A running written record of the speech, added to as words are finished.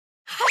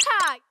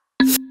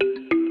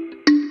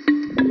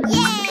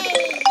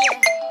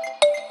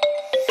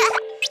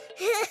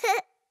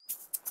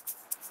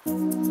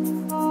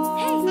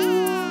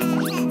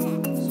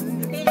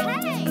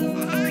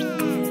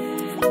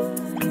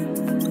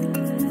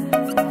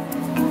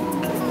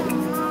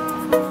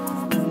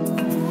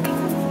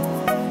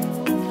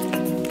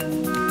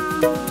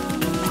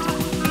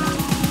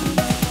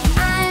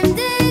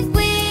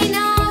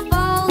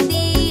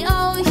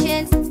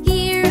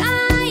Here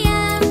I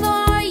am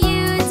for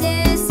you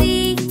to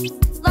see.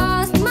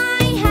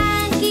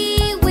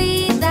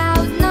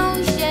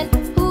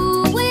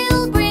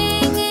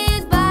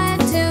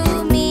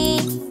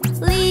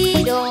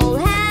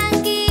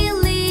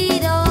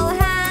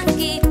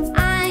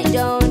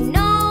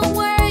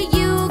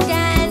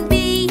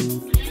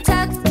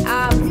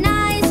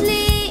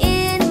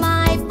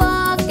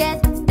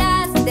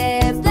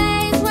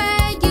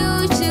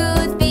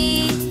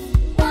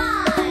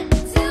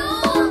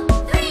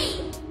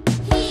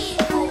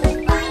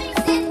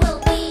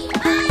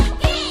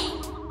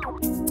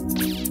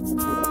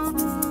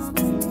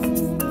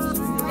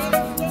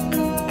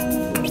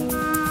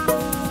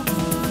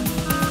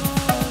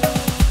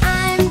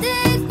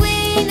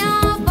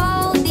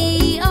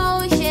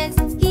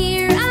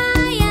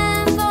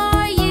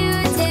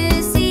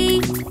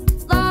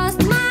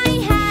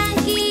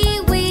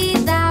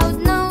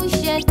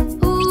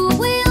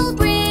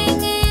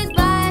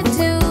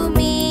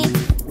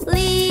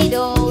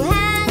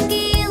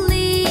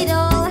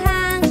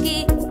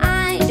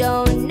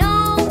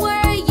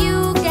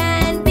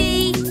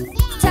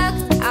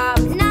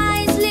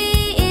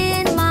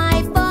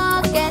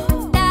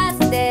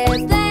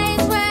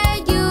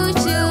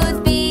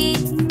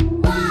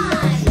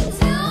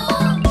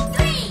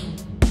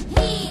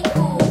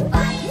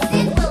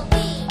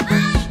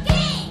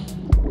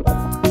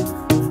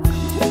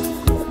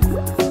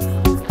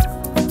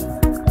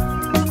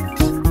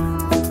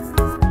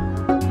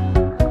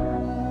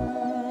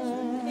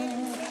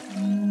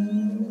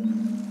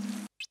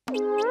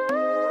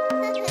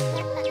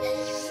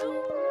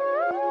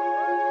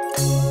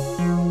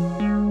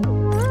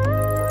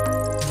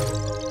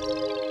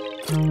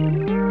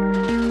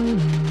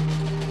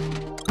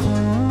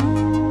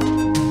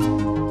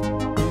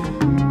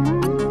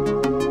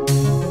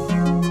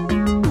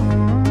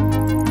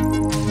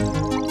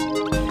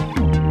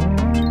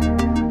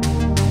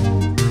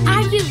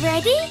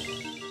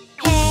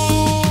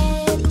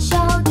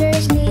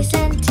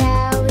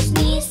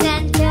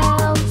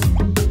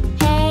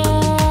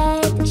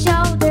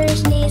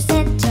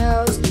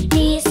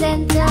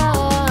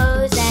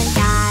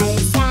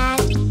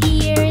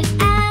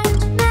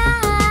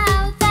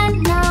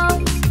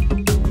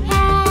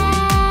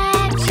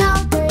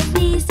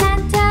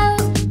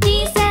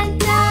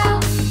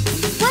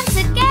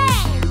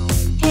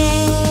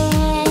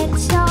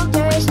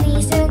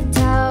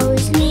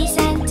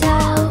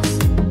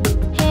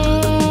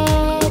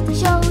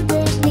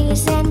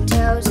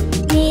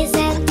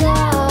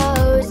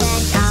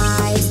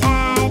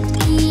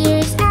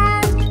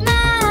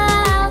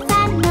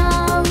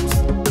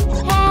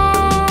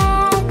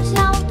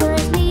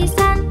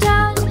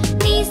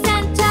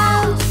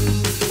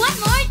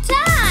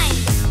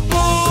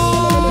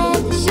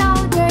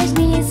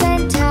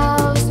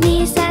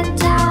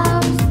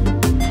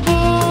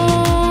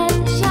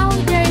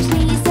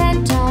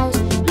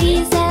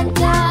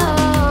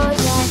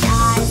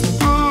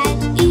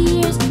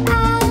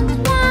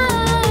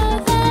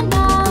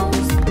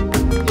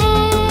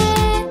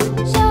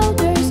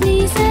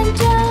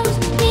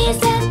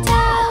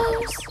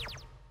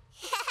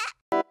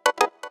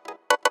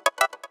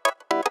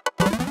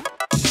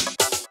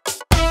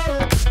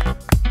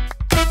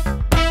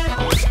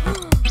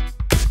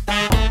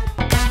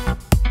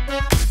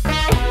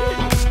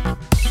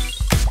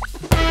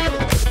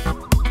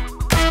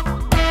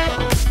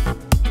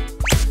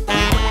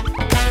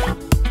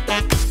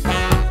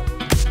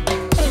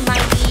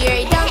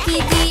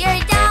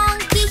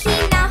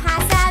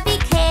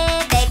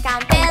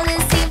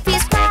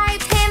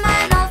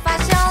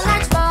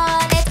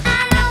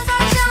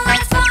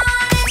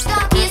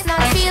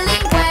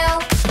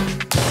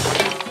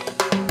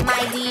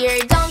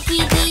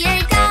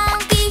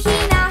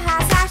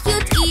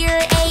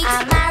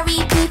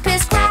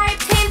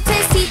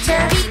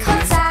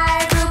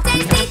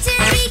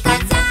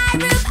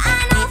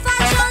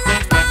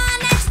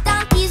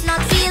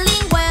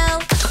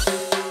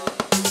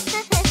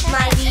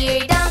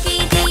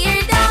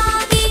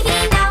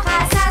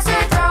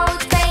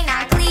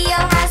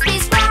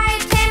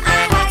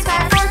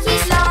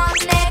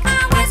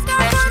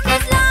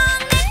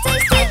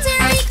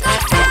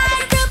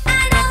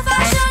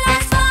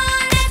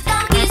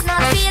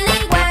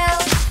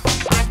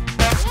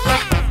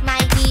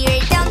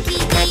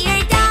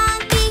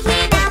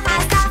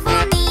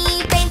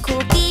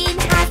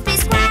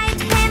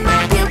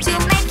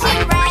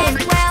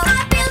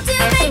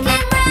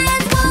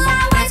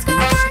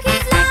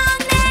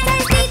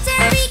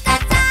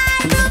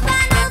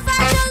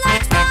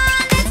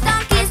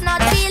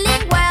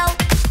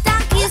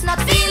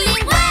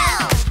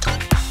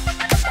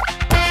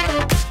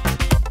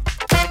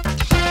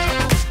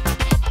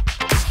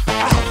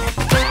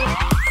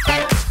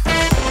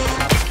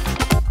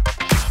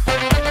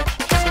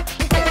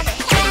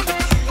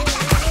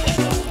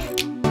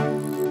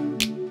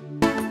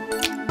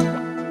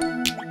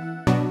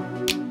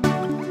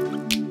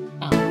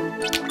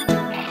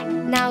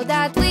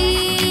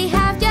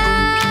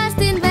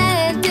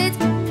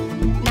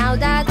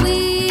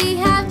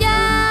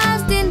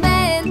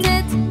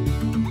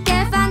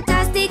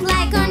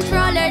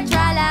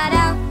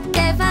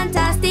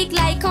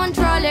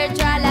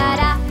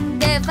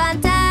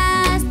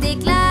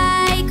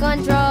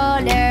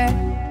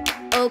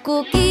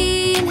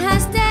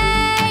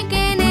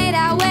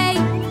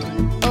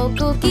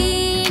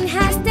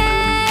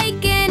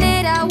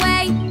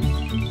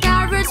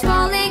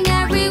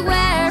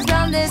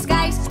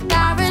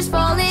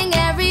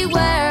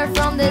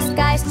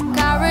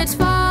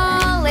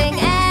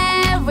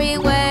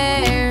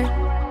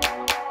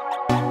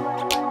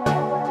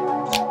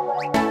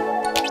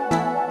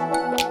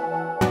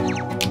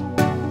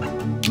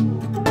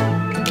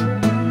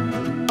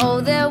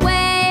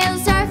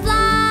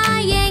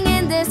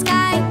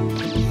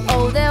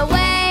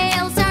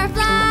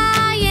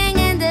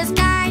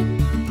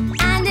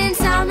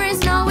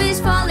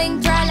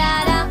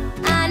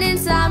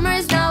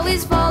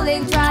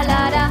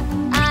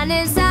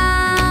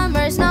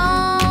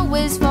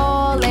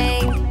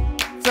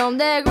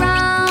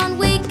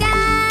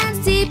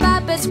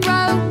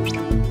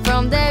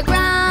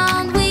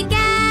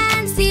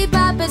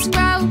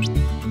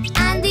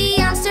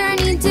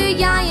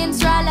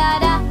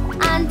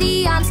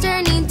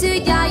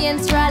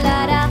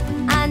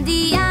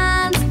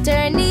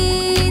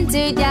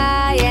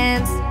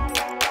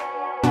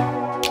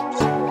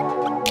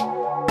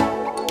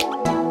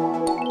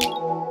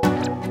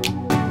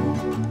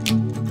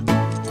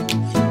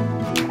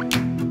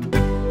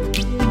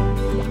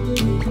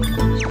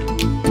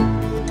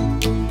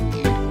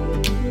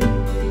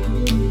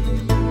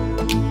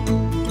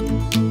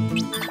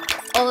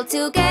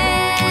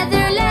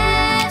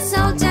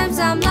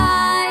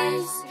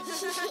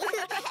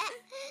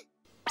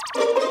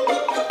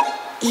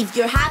 If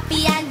you're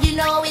happy and you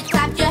know it,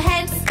 clap your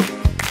hands.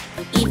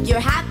 If you're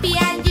happy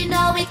and you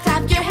know it,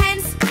 clap your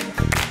hands.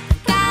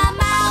 Come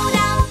out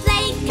and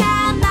play,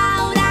 come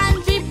out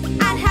and trip,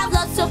 and have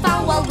lots of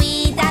fun while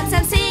we dance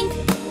and sing.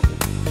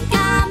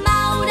 Come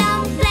out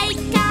and play,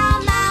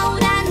 come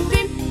out and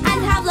trip,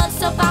 and have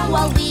lots of fun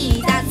while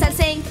we dance and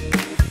sing.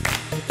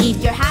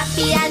 If you're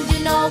happy and you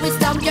know it,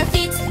 stomp your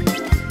feet.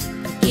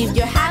 If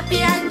you're happy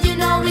and you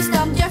know it,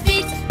 stomp your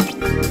feet.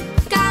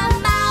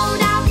 Come out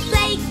and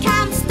play,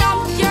 come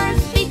stomp your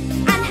feet,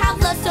 and have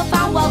lots of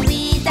fun while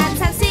we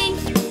dance and sing.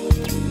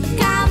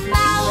 Come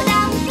out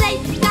and play,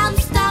 come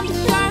stomp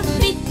your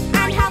feet,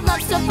 and have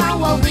lots of fun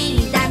while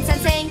we dance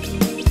and sing.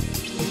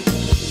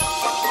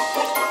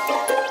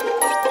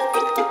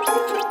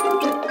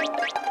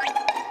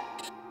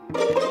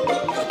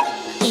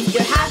 If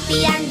you're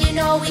happy and you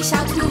know we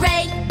shout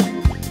hooray.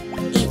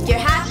 If you're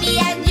happy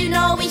and you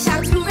know we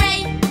shout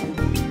hooray.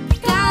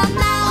 Come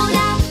out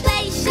and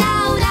play,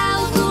 shout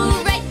out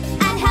hooray,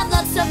 and have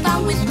lots of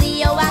fun with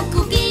Cleo and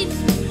Cuquin.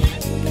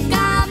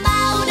 Come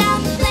out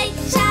and play,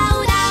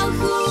 shout out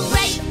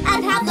hooray,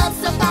 and have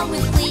lots of fun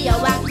with Cleo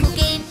and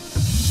Cuquin.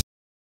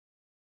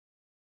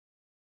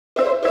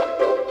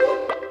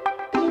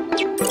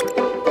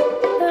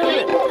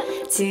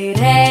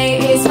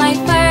 Today is my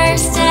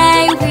first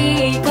day,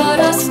 we go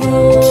to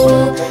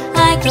school.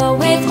 I go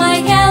with my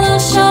yellow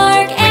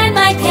shark and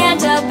my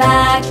panda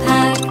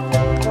backpack.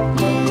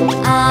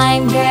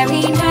 I'm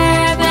very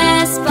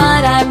nervous,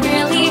 but I'm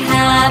really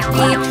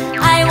happy.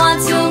 I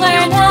want to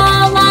learn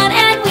a lot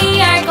and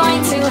we are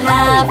going to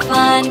have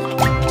fun.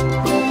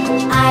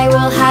 I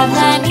will have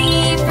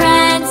many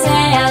friends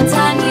and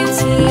a new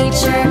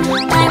teacher.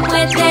 I'm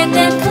with Pip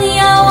and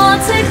Cleo all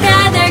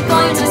together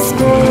going to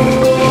school.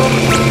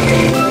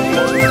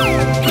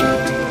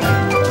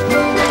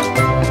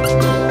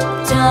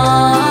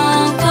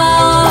 Don't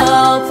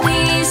go,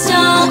 please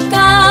don't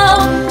go.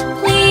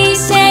 Please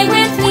stay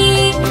with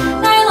me.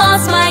 I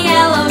lost my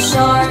yellow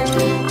shark.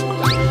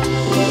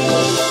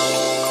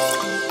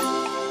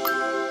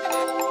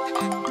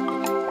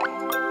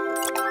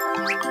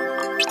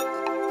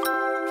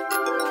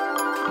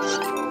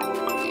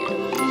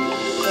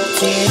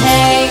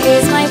 Today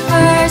is my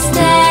first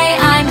day.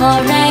 I'm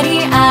already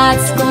at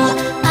school.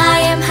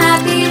 I am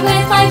happy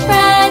with my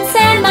friends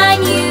and my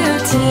new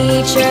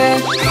teacher.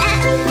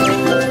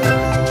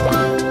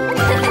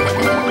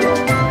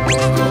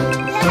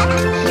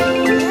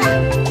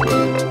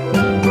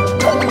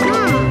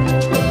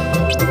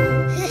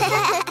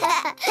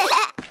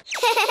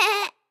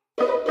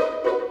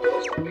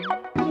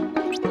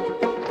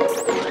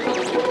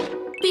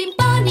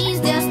 Pon is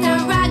just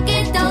a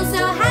ragged doll,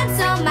 so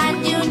handsome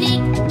and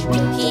unique.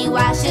 He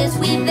washes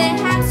with the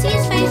hands,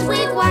 his face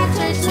with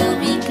water to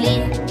be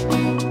clean.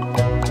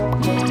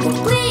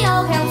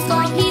 Cleo helps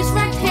comb his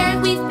red hair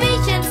with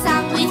patience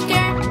and with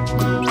care.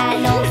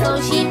 And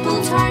although she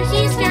pulls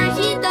his hair,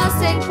 he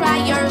doesn't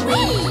cry or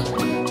weep.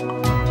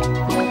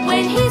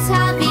 When he's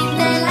having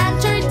the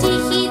lantern tea,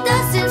 he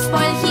doesn't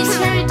spoil his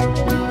shirt.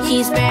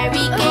 He's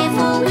very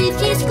careful with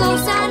his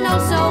clothes and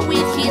also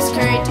with his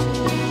skirt.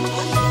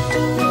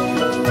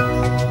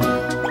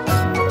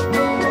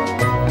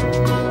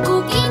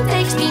 Cuquin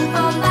takes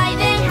Pon by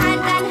the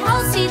hand and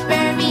holds it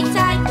very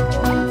tight,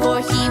 for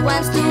he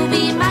wants to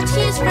be much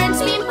his friends.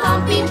 Pon,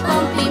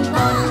 Pon.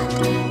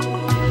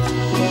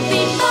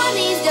 Pon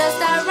is just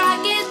a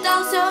ragged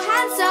doll, so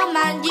handsome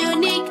and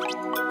unique.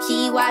 He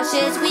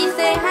washes with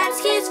the hands,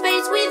 his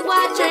face with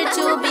water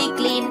to be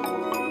clean.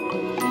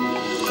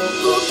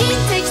 Cuquin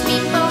takes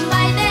Pon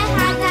by the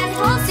hand and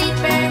holds it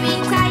very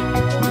tight,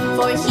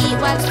 for he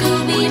wants to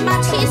be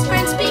much his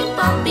friends.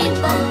 Pon.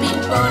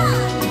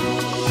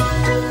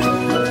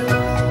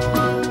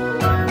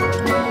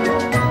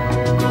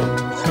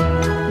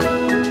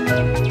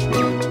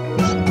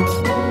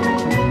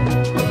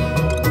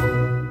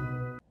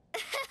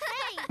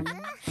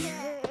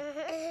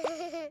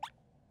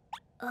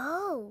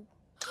 Oh.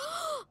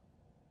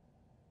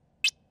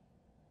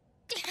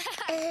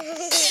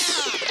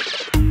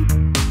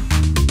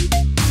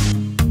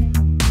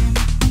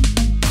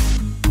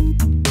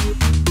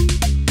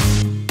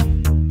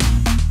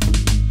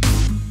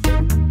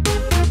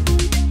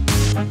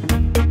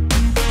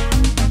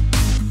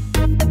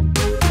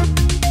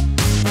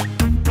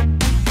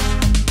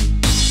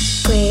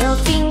 Cleo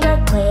finger,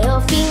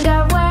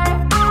 where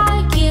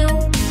are you?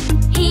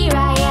 Here I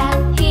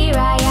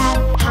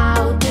am,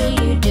 how do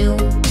you do?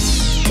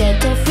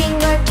 Tete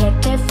finger,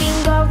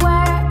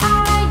 where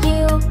are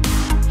you?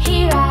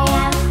 Here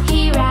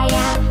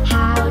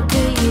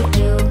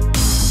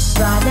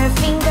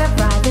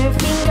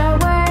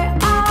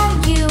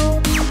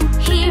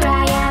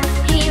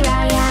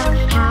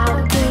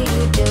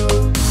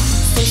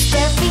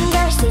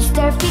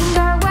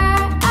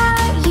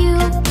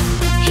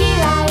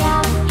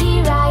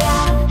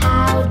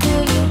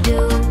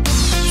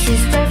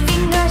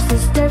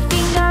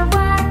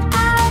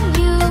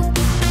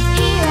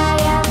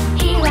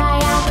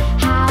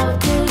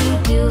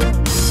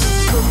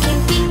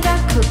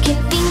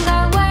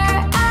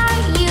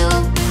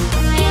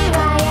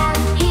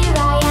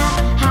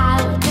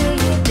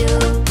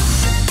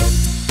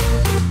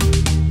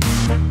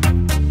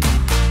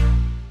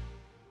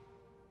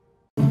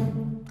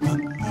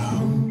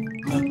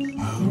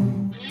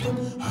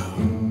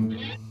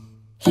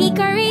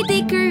Hickory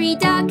dickory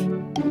dock,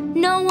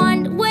 no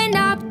one went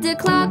up the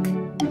clock.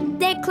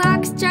 The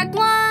clock struck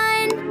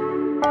one,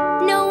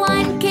 no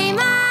one came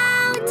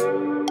out.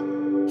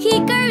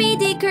 Hickory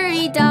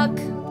dickory dock.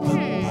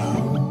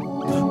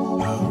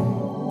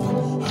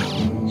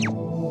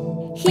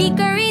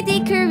 Hickory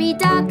dickory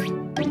dock,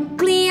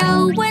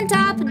 Cleo went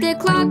up the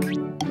clock.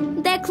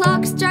 The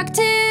clock struck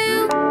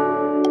two,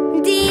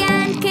 the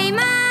ant came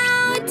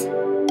out.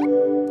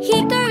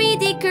 Hickory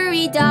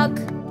dickory dock.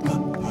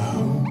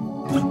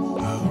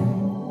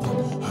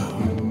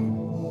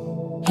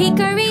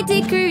 Hickory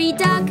dickory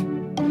dock,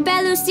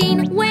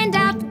 Belusine went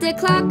up the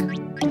clock.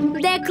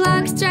 The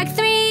clock struck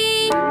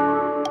three,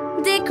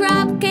 the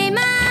crab came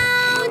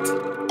out.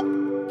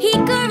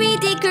 Hickory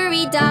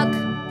dickory dock.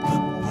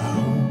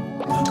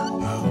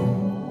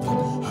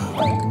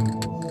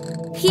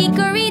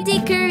 Hickory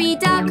dickory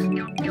dock,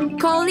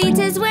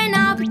 Colitas went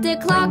up the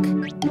clock.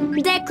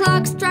 The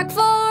clock struck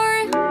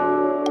four,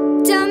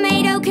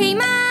 tomato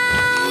came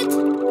out.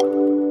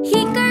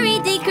 Hickory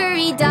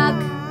dickory dock.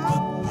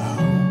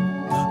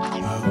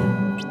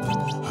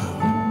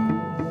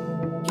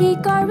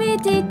 Hickory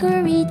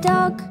dickory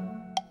dock,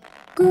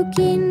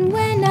 Cuquin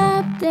went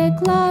up the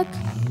clock.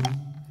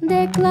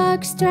 The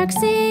clock struck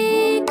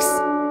six,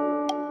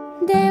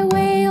 the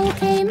whale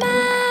came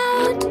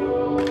out.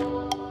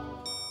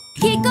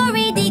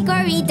 Hickory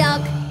dickory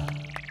dock.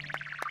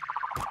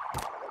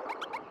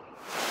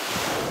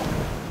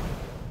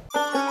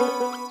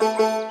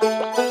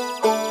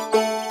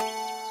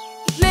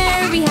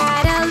 Mary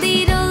had a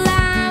little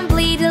lamb,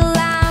 little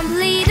lamb,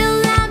 little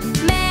lamb.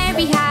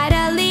 Mary had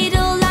a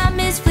little lamb,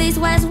 his fleece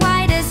was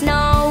white as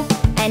snow.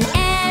 And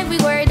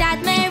everywhere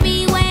that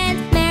Mary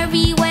went,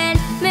 Mary went,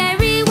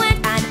 Mary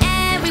went. And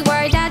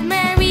everywhere that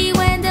Mary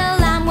went, the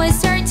lamb was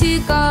sure to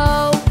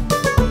go.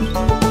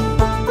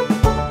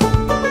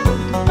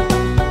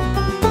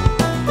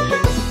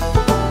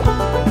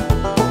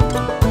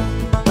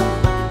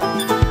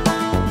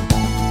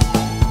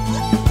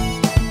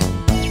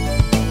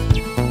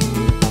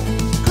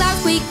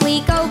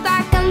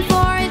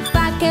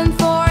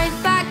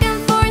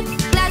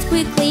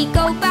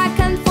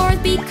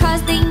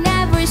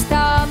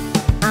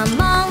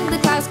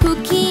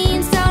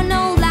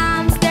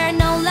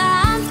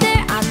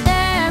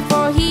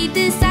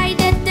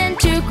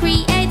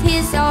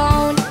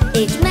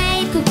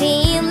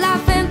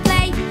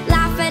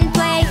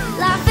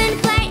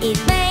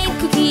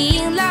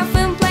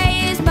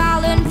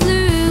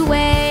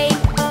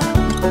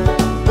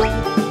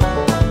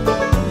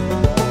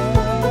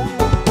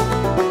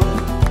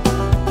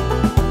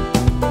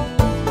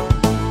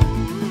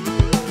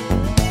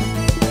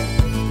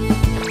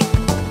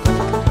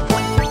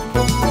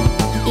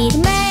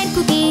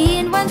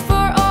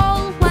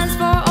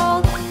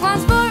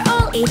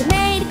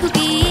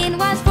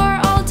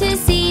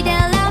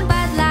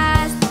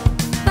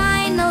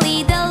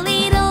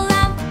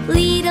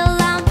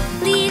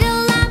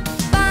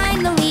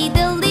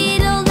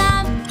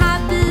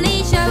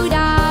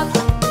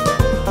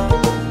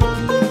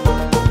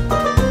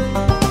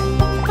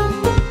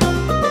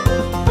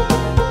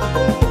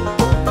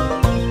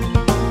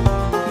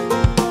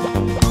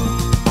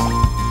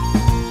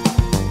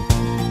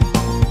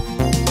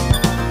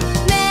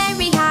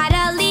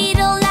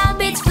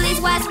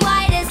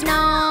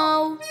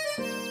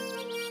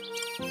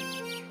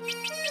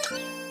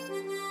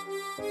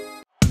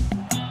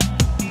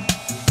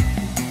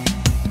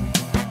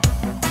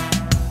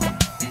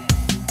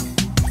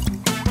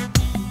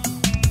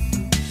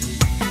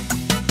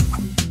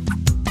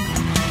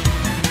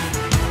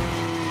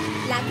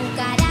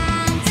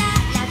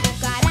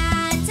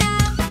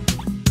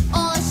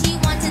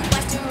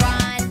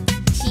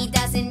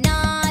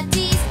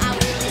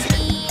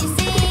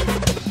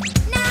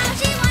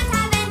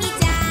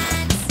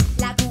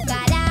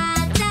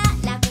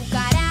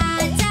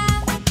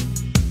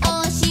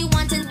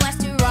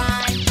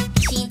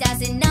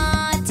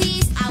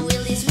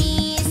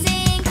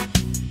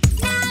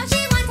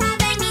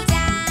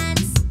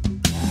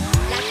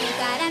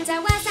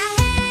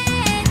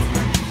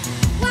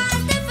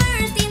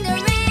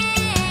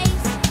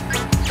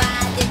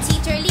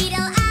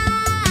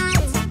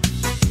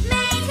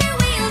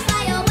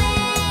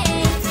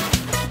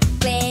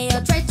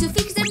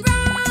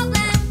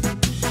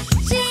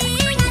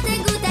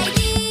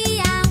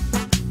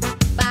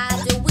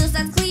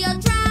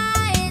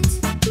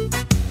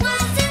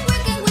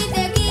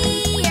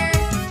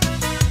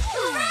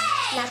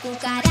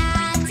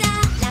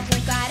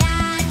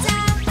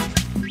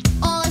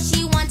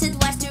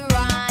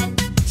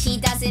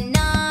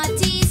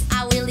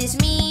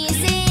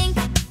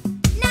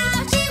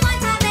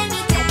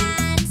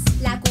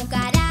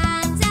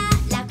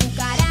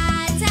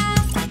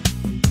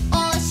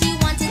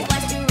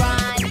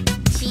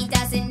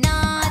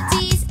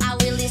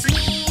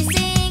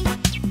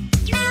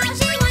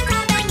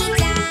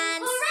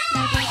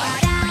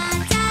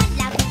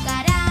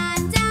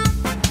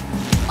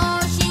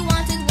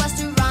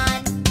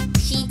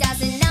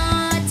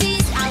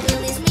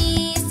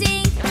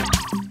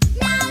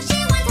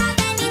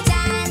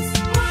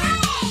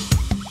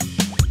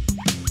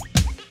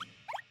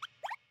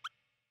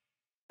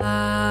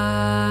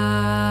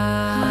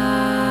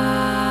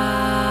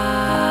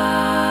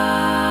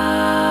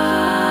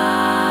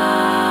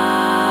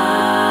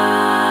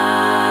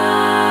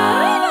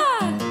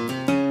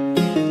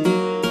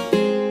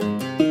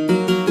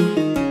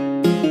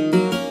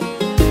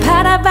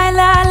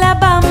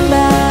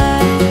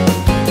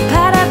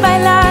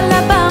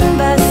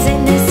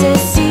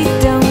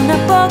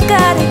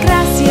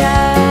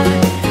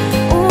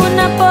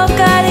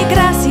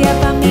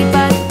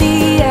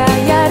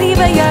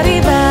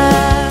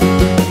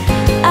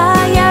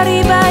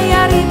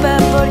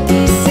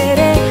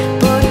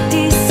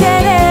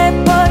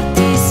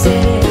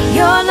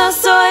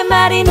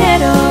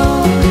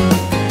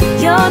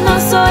 Yo no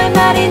soy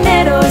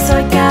marinero,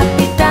 soy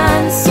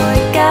capitán, soy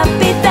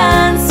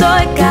capitán,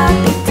 soy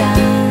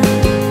capitán.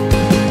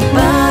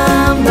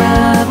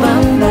 Bamba,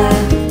 bamba,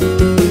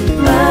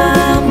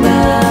 bamba,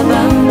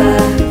 bamba,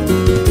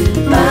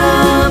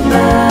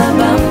 bamba,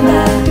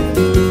 bamba,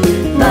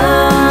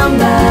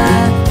 bamba.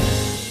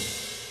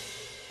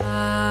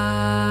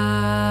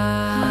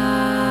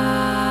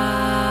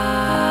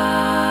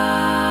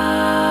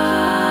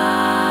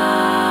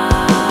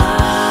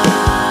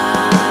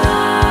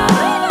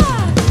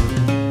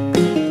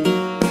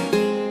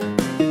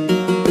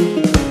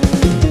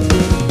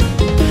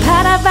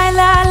 Para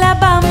bailar la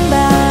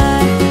bamba,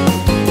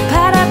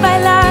 para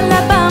bailar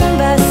la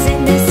bamba se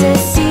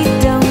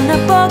necesita una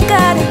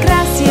poca de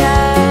gracia,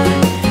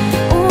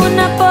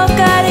 una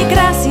poca de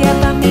gracia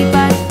pa' mi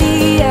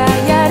partida.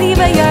 Y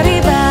arriba,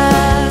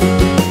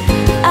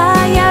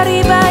 ay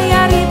arriba,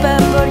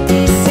 por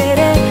ti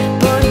seré,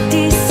 por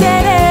ti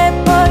seré,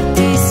 por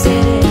ti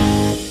seré.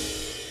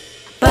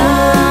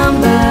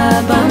 Bamba,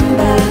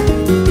 bamba,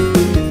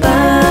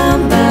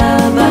 bamba,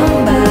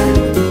 bamba,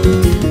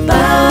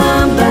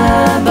 bamba,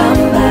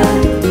 bamba,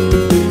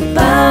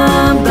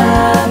 bamba,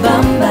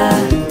 bamba.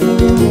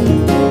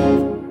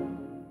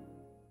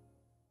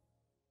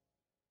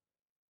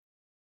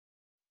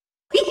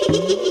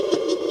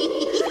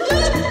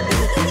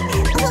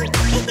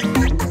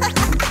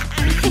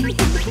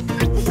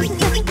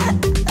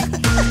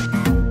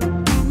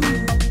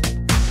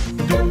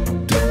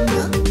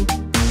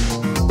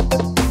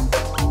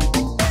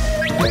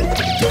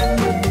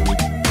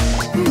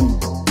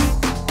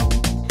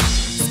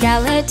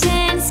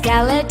 Skeleton,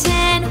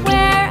 skeleton,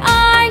 where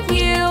are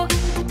you?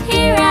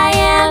 Here I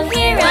am,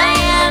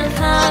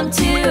 come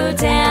to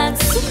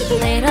dance.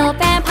 Little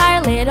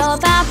vampire,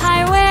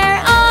 where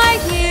are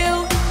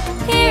you?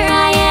 Here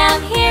I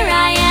am,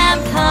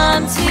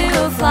 come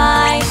to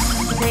fly.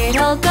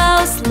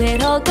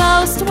 Little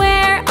ghost,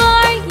 where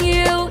are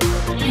you?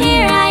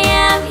 Here I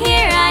am,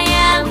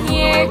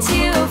 here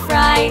to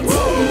fright.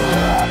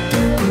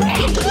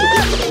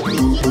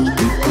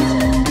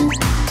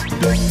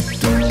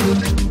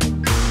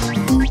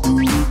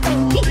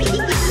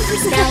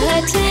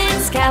 Skeleton,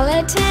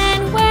 skeleton,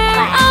 where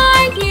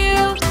are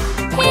you?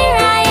 Here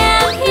I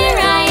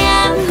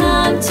am,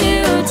 come to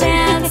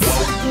dance.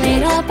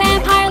 Little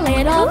vampire,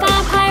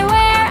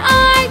 where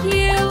are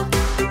you?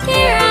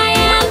 Here I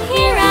am,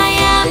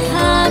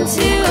 come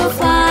to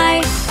fly.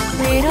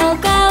 Little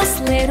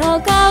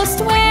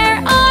ghost, where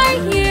are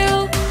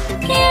you?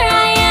 Here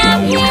I am,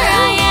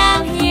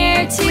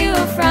 here to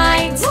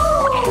fright.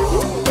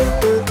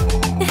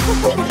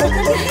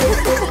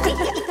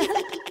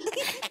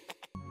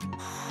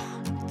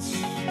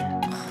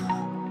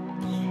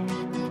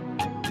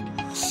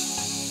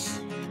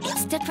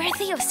 It's the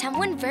birthday of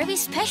someone very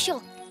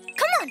special.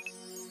 Come on!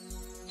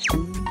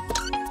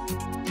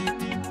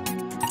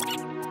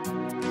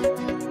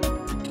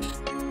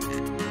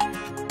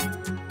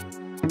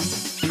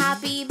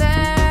 Happy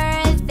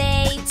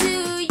birthday to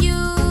you.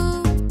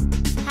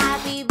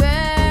 Happy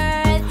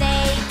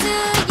birthday to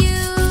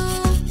you.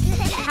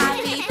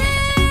 Happy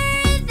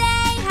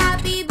birthday,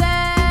 happy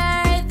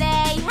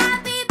birthday,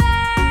 happy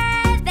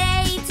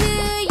birthday to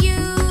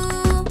you.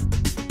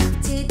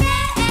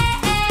 Today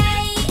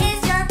is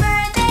your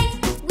birthday.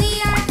 We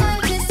are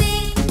going to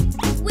sing.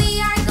 We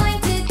are going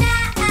to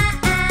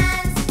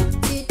dance.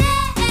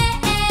 Today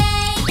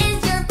is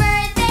your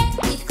birthday.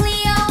 With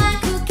Cleo and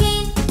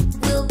Cuquin,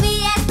 we'll be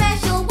a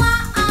special one.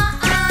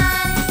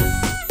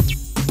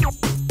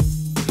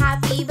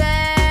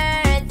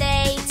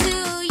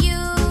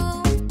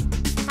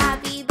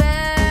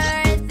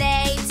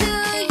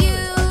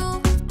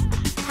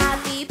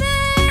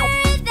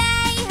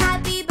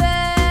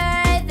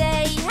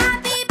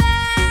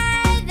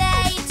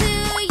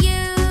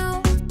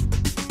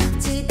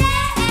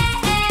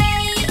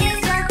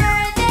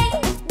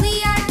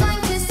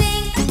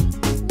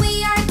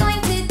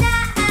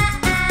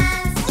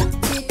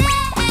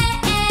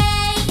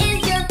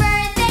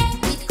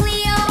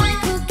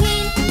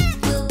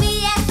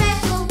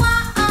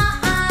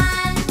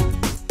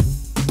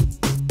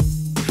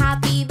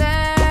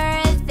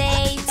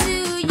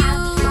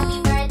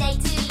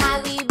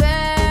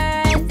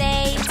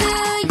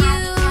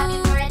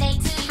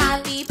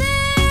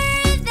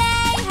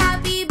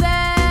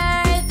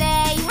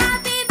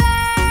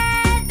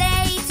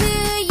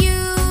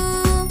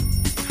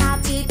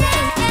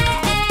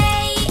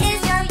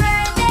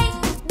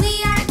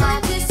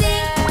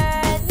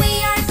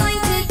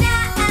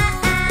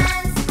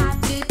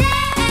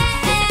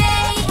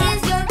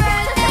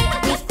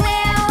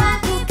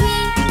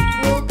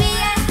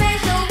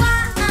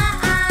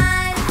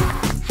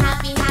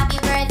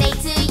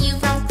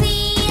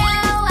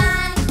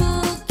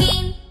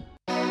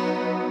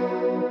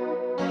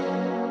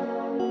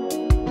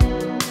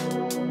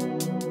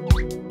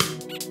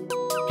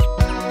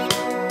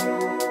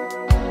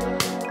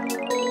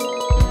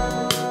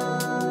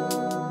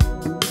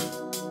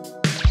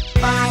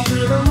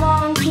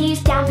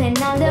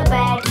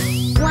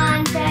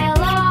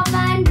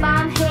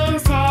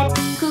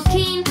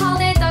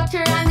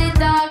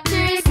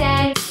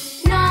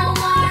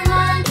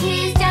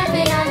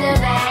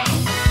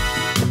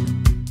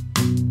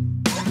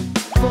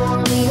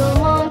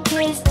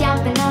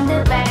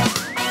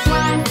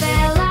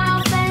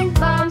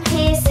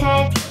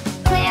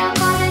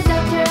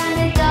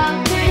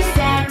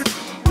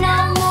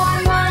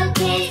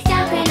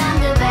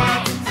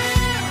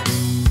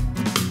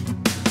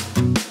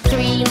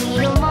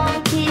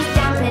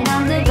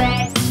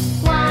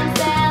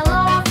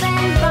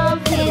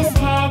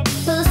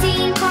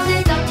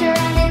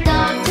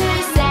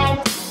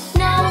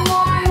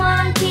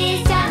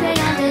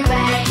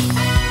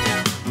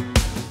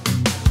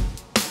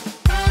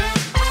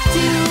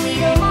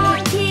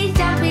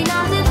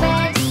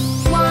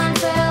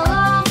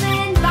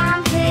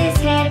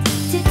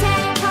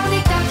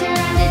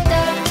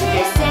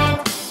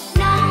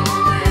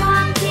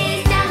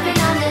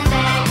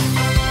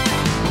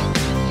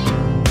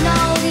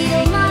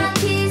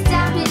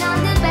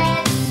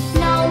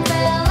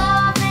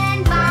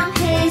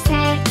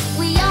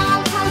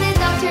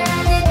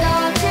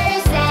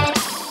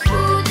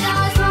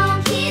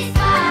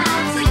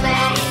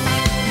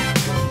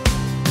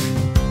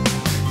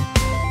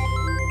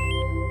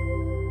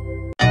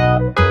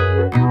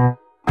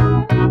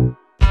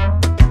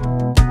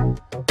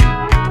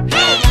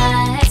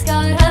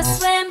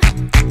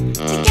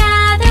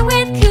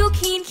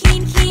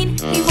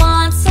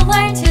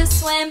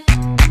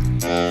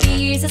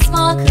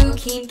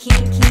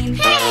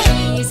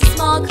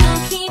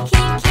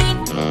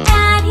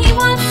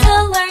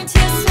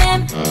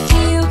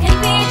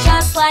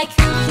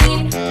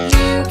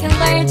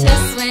 learn to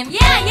swim.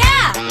 Yeah,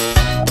 yeah!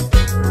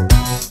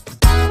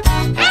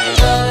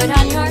 Put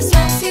on your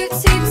swimsuit,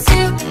 suit,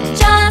 suit,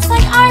 just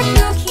like our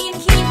Cuquin,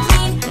 keen,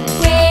 keen,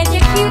 with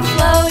your cute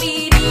floaty,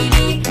 dee,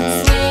 dee,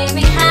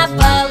 swimming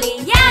happily.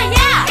 Yeah,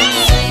 yeah!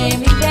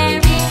 Swimming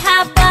very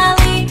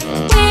happily,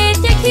 with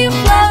your cute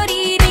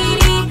floaty, dee,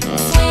 dee,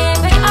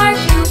 swimming our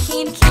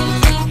Cuquin, keen,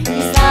 keen,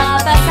 he's the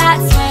best at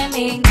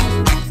swimming.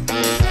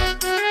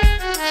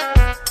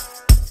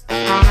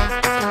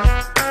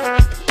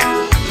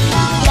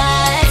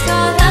 Let's go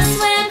to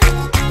swim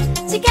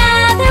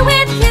together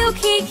with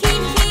Cuquin,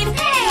 keen, keen.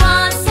 He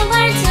wants to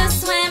learn to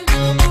swim.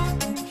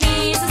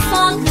 He's a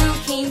small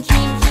Cuquin,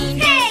 keen, keen.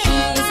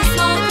 He's a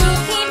small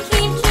Cuquin,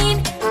 keen, keen,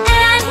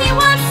 and he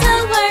wants to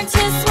learn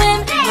to swim.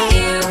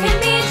 You can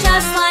be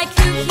just like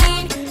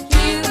Cuquin.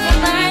 You can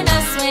learn to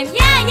swim.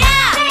 Yeah,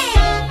 yeah!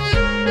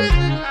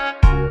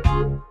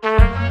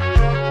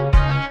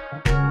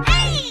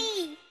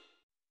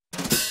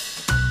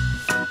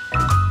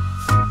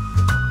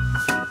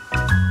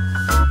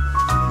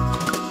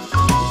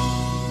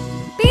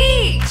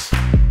 Beach,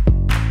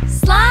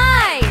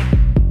 slide,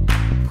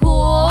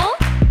 pool,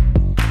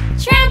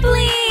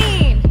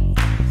 trampoline.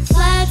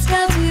 Let's go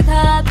to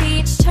the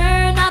beach,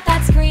 turn off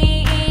that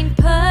screen,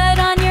 put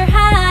on your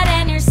hat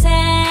and your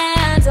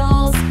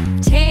sandals.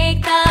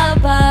 Take the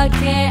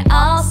bucket,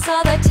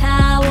 also the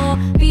towel,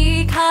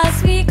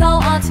 because we go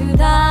onto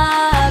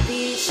the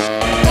beach.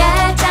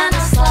 Get down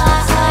the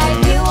slide,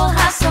 we will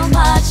have so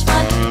much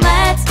fun.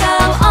 Let's go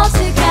all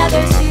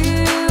together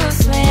to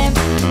swim.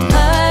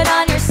 Put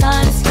on your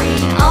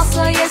sunscreen,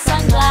 also your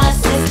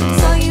sunglasses,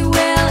 so you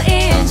will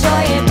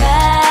enjoy it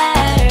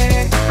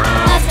better.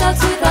 Let's go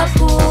to the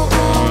pool,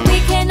 we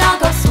can all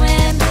go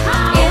swim.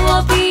 It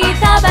will be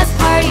the best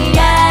party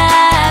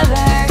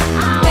ever.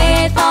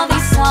 With all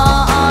these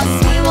songs,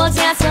 we will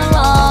dance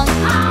along.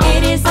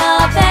 It is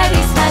a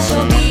very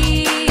special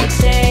beach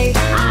day.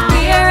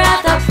 We are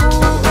at the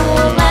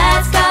pool,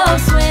 let's go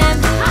swim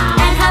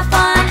and have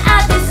fun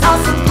at this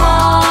awesome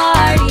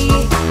party.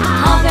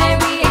 How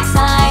very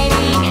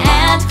exciting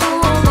and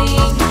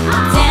cooling,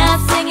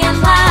 dancing and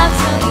laugh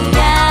till the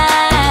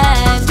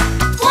end.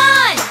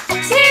 1,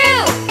 2,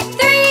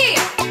 3,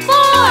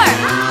 4.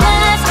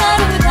 Let's go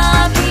to the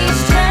beach,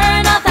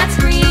 turn off that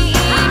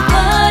screen,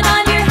 put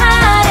on your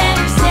hat and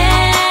your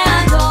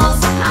sandals.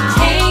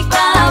 Take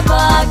the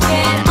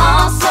bucket,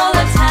 also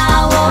the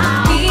towel,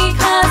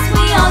 because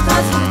we all go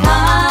to the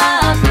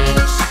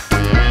beach.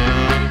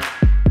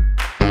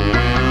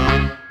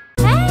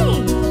 Hey!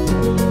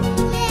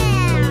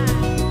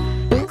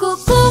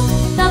 Cuckoo,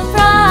 the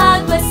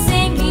frog was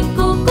singing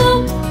cuckoo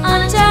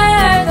under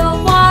the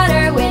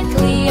water with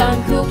Cleo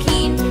and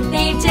Cuquin.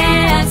 They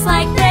dance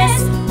like this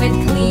with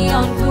Cleo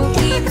and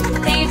Cuquin.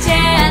 They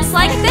dance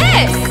like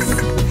this.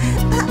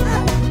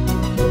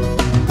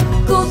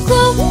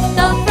 Cuckoo,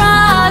 the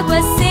frog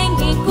was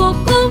singing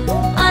cuckoo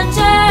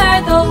under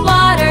the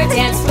water.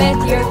 Dance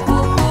with your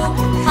cuckoo.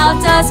 How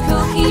does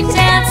Cuquin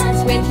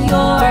dance with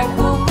your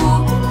cuckoo?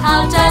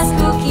 How does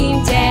Cuquin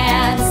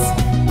dance?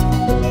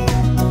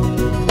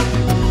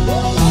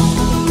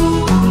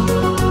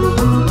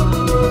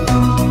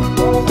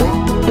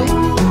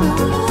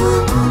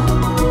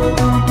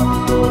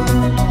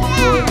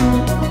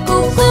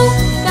 Cuckoo,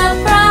 the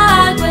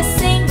frog was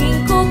singing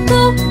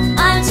cuckoo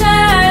under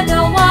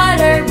the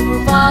water.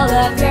 Move all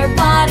of your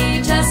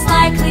body just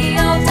like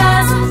Cleo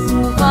does.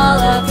 Move all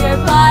of your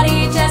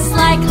body just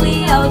like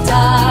Cleo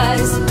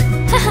does.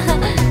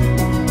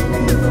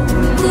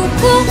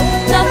 Cuckoo,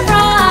 the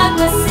frog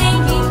was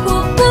singing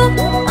cuckoo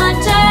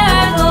under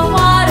the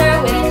water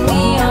with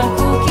Cleo and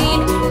Cuquin.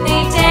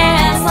 They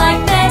dance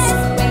like this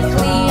with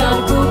Cleo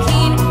and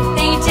Cuquin.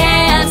 They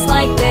dance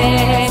like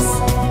this.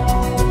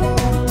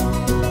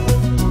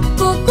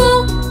 Cuckoo,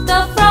 the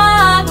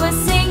frog was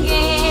singing.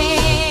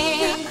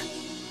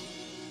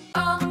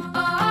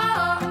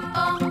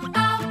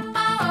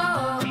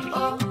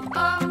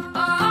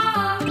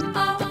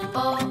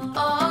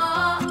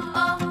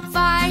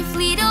 5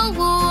 little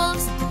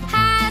wolves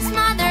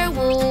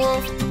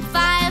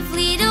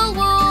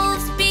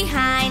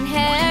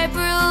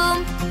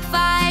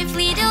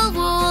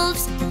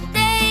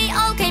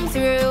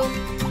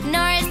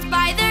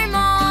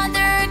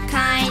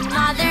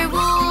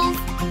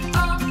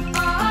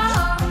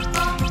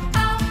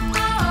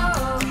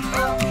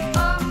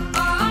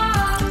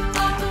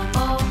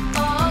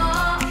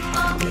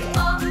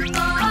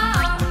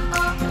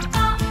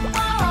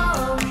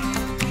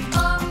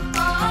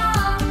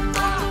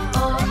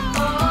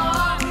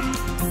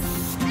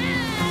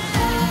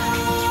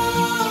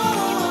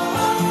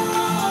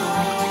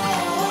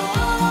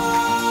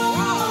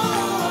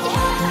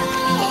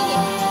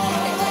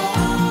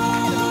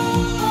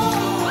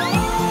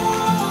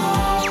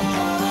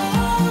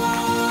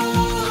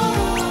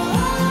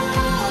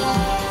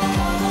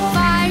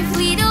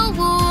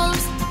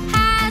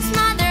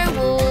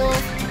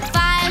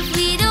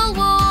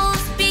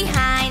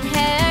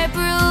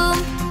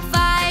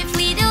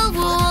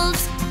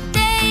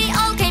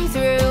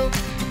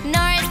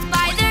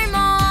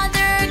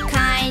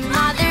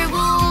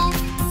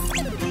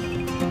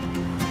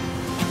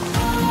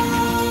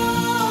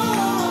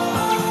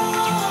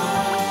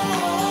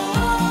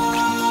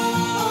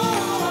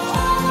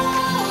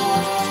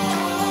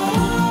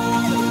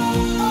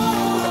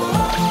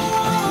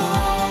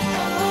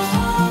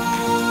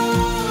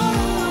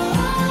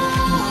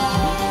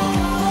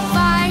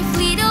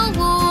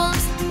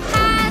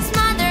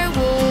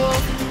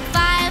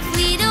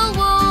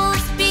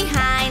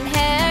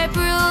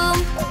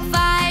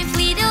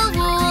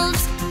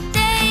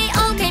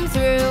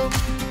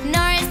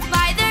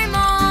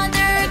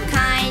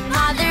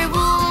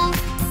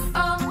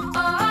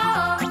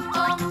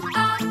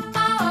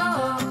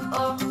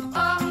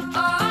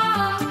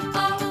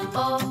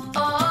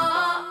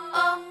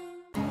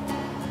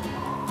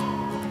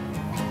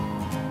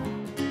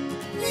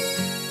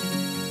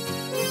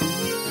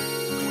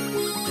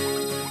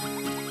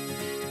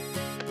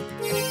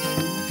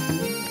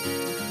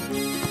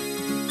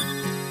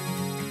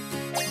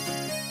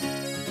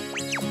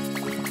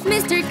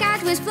Mr.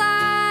 Cat was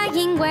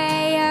flying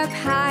way up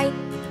high,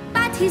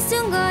 but he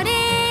soon got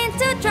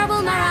into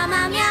trouble.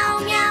 Marama, meow,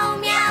 meow,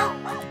 meow.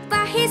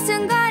 But he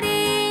soon got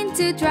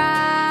into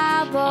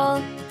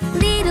trouble.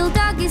 Little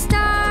doggy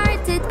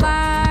started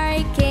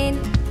barking.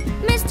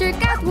 Mr.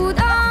 Cat would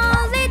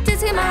only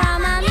tease him.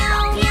 Marama,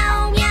 meow,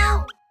 meow,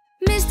 meow.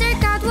 Mr.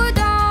 Cat would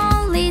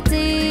only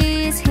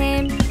tease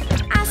him.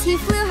 As he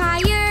flew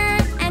higher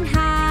and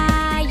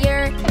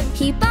higher,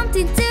 he bumped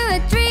into a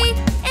tree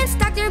and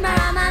stuck there.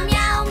 Marama,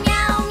 meow,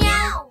 meow,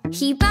 meow.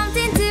 He bumped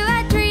into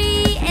a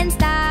tree and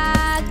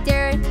stuck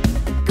there.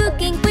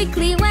 Cuquin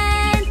quickly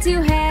went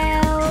to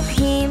help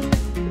him,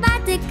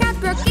 but the cat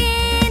broke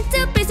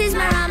into pieces.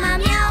 Marama,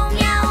 meow,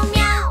 meow,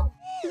 meow.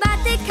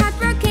 But the cat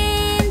broke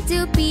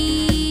into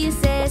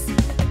pieces.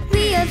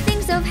 Cleo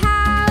thinks of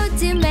how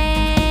to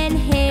mend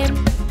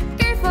him,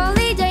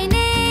 carefully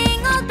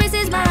joining all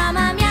pieces.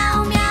 Marama,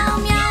 meow, meow,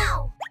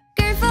 meow.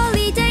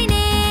 Carefully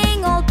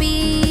joining all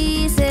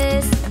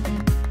pieces.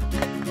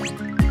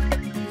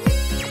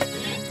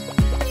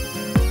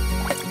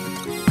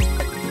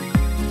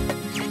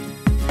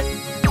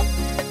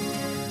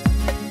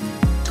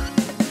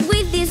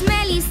 With this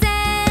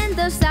Melisande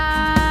of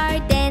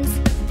sardines,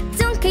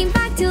 soon came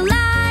back to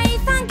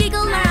life and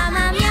giggled.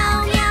 Marama,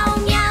 meow, meow,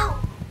 meow.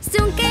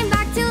 Soon came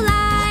back to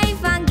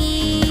life and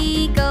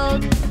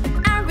giggled.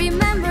 I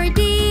remember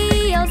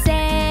the old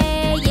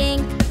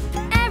saying,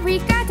 every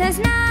cat has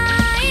 9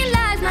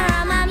 lives.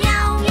 Marama,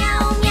 meow,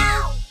 meow,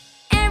 meow.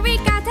 Every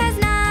cat has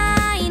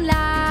 9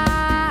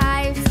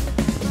 lives.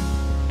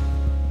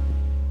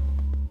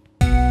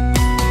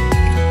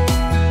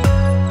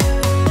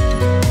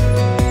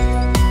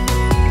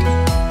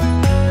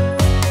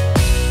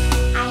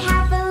 I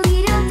have a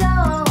little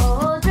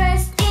doll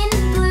dressed in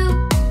blue,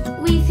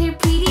 with her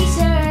pretty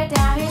shirt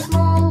and her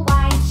small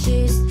white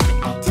shoes.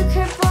 I took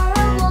her for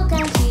a walk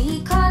and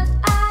she caught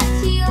a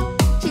chill.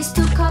 She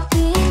stuck up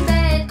in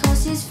bed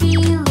 'cause she's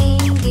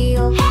feeling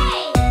ill.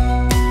 Hey!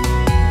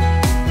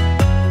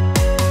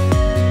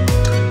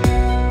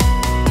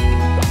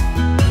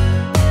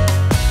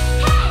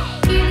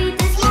 Early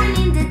this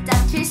morning the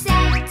doctor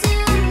said to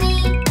me,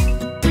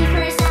 give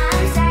her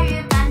some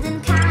syrup and then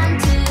count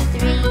to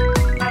 3.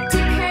 I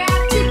took her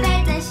up to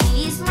bed and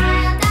she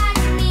smiled at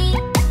me.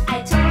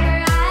 I told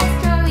her a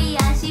story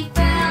and she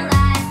fell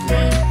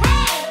asleep.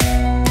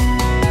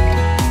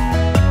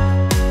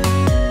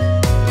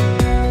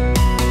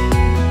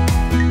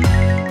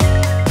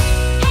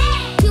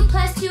 Hey! 2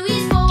 plus 2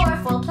 is 4,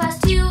 4 plus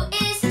 2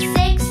 is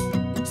 6.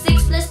 6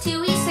 plus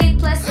 2 is 8,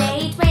 plus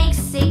 8 makes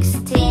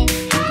 16.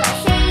 2 plus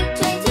 8,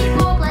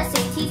 24, plus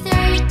 8 is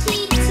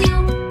 32.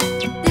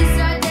 These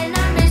are the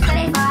numbers that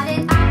I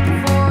added up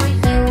for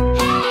you.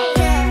 Hey!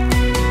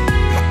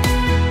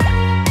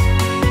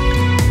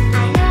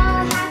 I know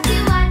how to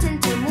add and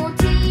to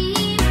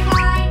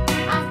multiply.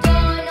 I've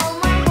done all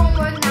my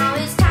homework, now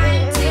it's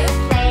time to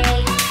play.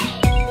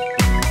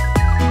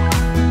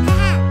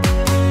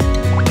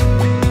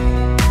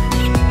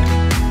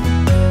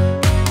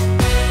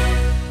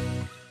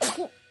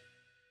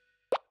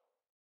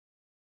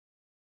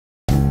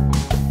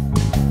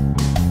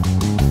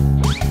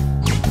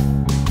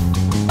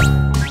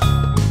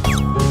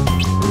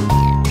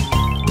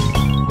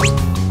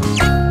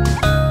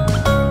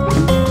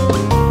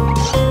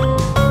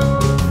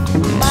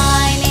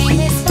 My name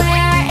is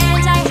Square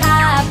and I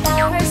have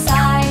 4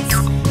 sides.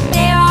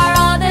 They are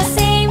all the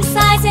same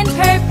size and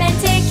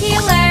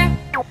perpendicular.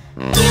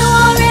 You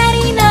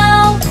already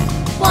know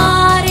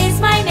what is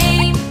my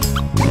name.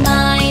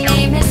 My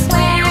name is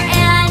Square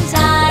and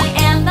I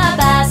am the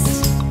best.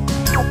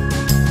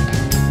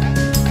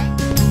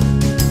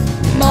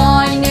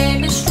 My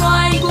name is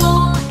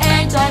Triangle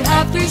and I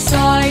have 3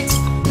 sides.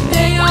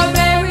 They are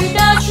very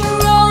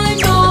natural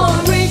and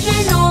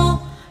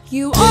original.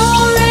 You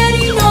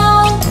already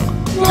know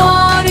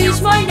what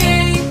is my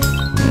name.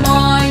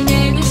 My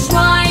name is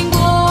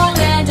Triangle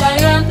and I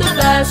am the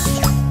best.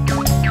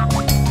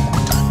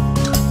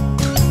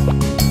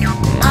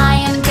 I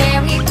am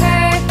very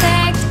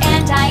perfect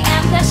and I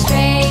am the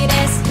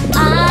straightest.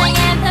 I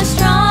am the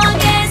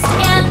strongest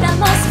and the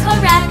most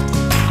correct.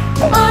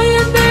 I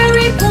am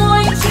very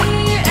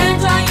pointy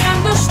and I am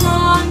the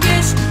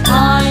strongest.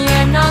 I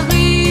am not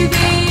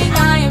leaving,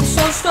 I am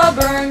so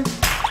stubborn.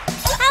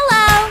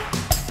 Hello.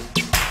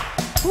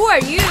 Who are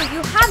you?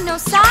 You have no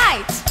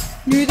sides.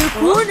 Neither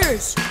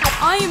corners.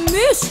 I am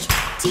mist.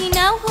 Do you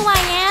know who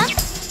I am?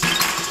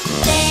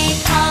 They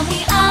call me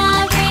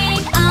a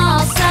ring,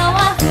 also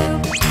a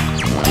hoop.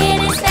 It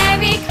is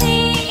very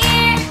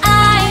clear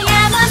I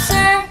am a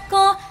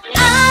circle.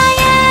 I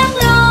am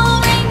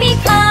rolling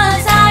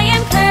because I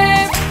am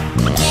curved.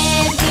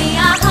 Give me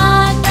a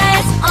hug,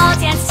 let's all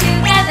dance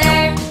together.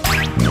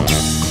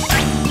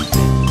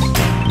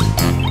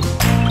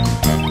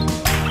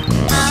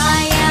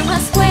 I am a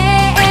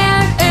square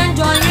and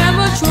I am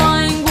a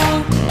triangle.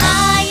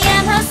 I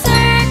am a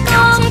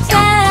circle,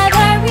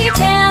 together we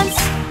dance.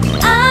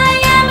 I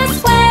am a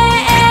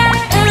square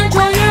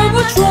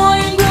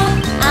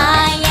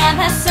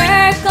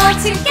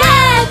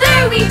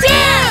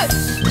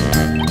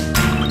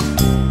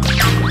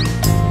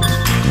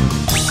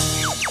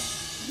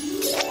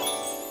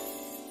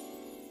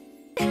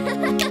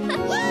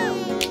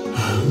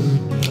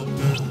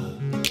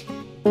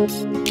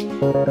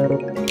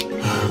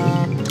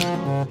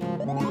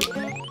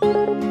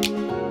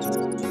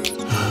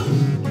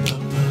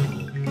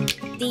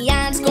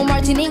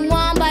marching in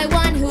one by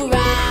one,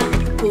 hurrah,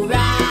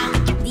 hurrah.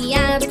 The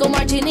ants go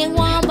marching in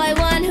one by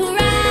one,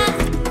 hurrah,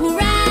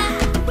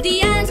 hurrah.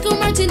 The ants go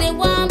marching in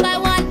one by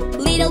one.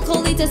 Little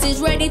Colitas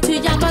is ready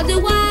to jump on the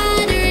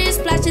water.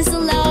 Splashes a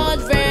lot,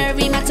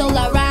 very much all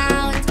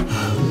around.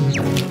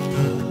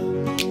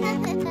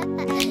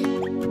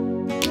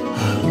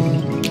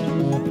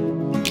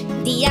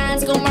 The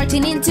ants go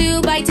marching in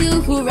two by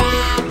two,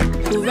 hurrah,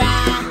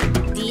 hurrah.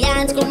 The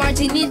ants go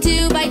marching in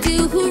two by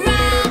two,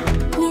 hurrah,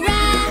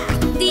 hurrah.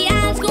 The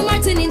ants go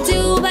marching in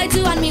two by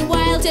two, and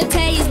meanwhile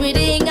Tete is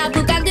reading a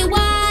book and the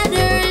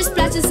water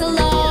splashes a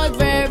lot,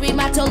 very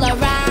much all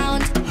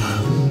around.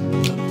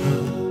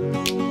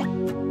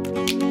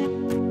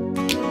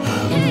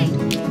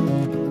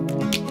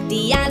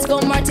 The ants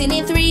go marching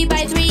in three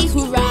by three,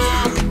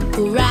 hurrah,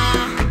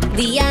 hurrah.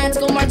 The ants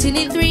go marching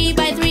in three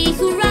by three,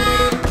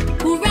 hurrah,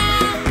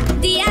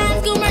 hurrah. The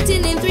ants go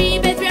marching in three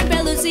by three, and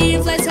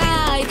Pelusi flies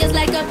high just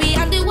like a bee,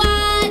 and the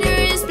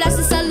water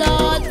splashes a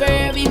lot,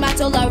 very much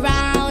all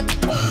around.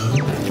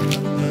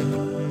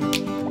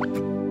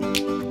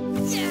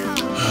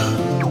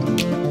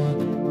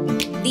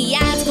 The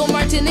ants go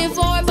marching in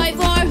four by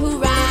four,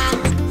 hurrah,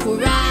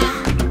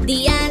 hurrah.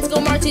 The ants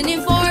go marching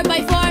in four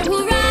by four,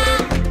 hurrah,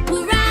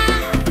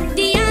 hurrah.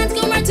 The ants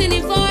go marching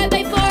in four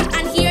by four,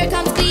 and here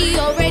comes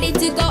Cleo ready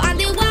to go, and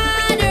the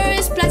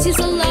water splashes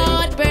a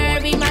lot,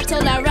 very much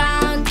all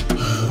around.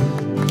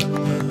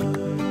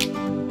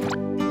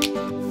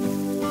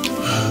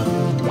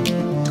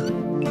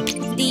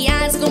 The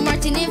ants go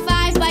marching in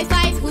five by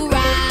five,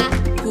 hurrah,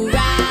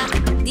 hurrah.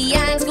 The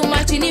ants go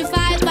marching in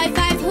five by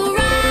five,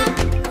 hurrah,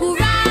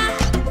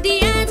 hurrah.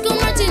 The ants go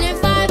marching in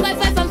five by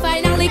five, and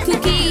finally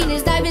Cuquin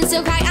is diving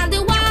so high, and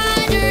the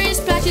water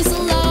splashes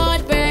a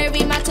lot,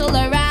 very much all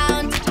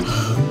around.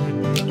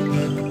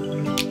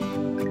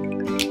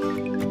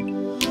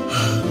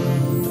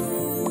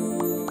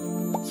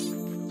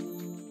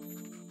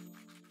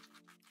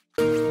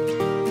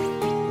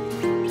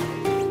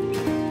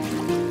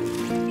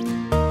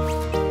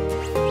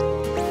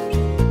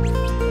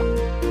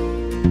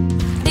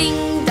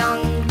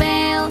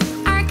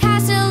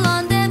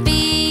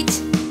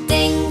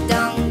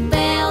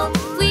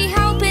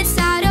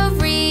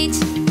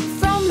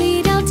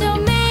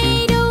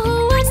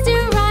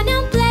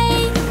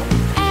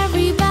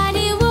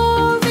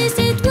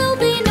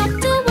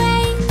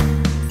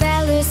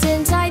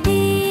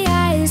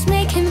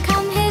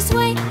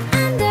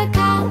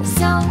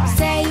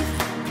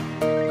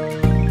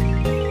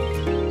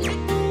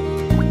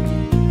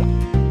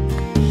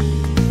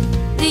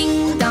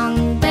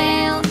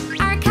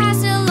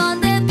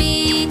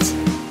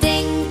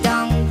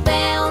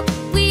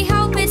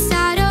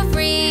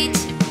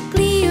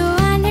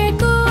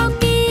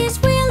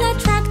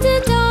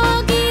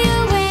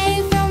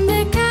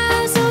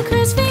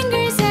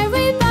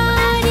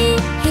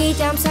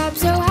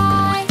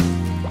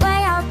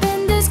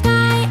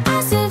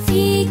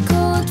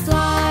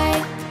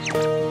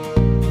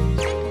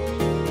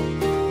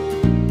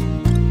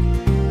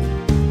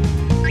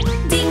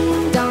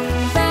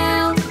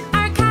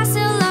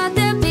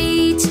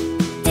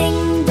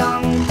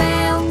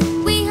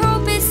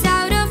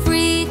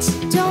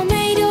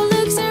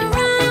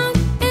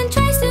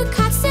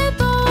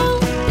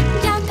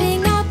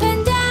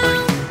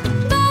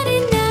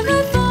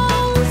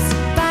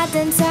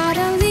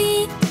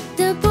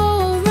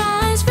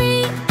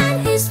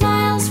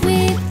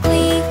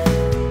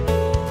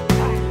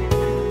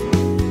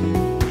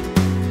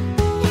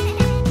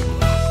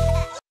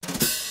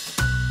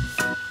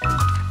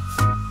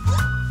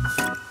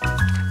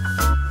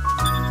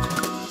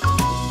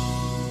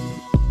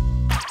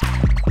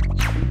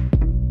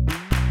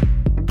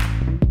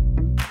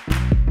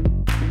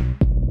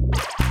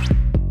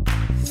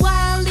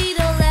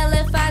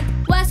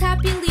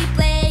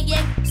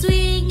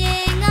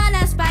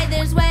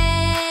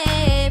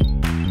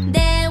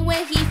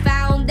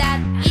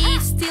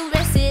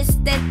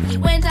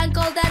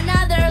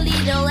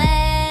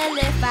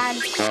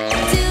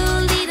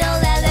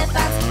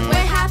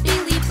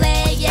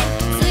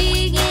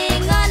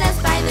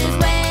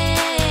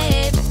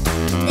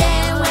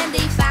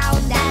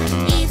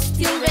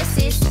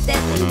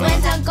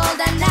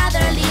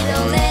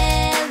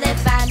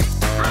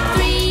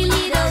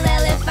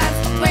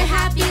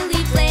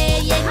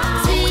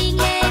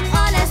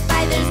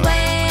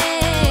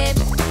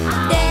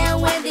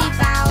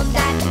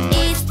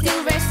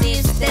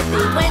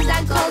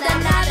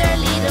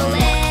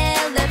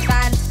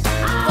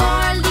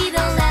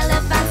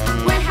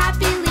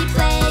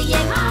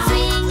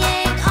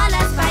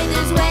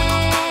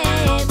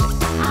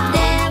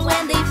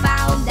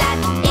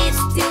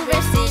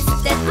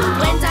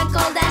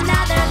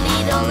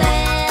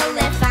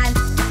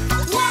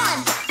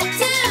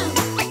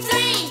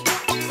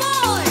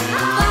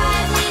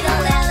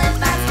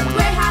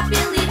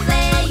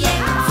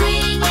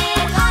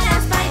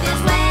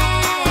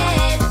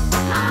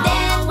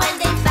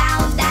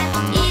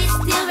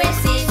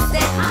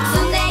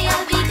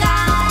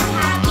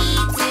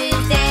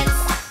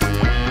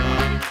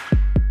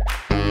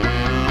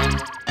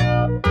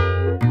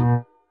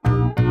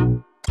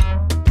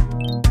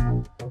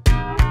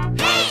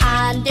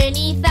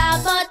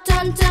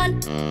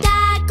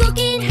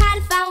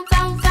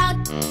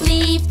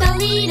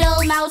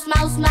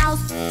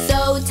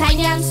 So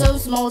tiny and so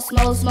small,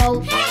 small,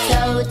 small.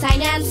 So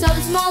tiny and so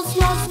small,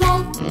 small, small.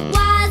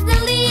 Was the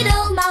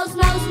little mouse,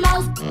 mouse,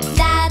 mouse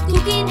that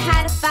Cuquin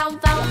had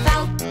found, found,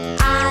 found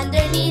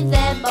underneath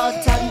the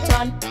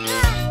bottom.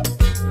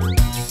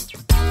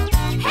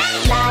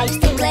 Likes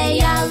to play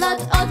a lot,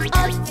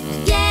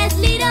 yes,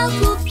 little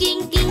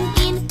Cuquin, king,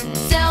 king.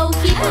 So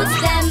he puts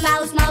the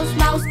mouse, mouse,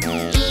 mouse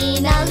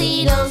in a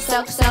little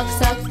sock, sock,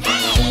 sock.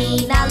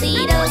 In a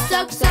little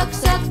sock, sock,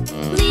 sock.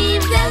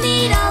 Leave the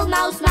little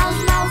mouse,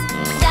 mouse, mouse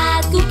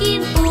that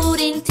Cuquin put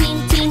in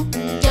tin, tin,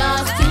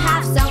 just to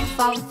have some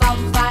fun, fun,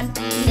 fun.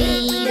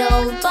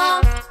 Little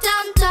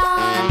bottom,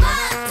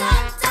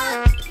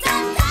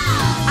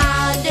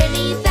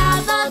 underneath the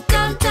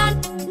bottom,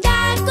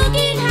 that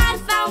Cuquin had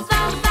found,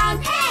 found, found.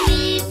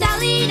 Leave the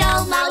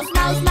little mouse,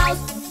 mouse,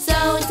 mouse. So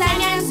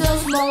tiny and so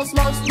small,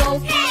 small, small.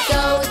 So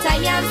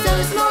tiny and so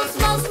small,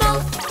 small, small.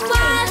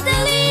 Was the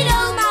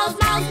little mouse,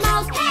 mouse,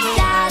 mouse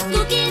that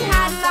Cuquin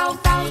had found,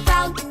 found,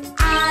 found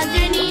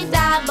underneath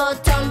the bottom.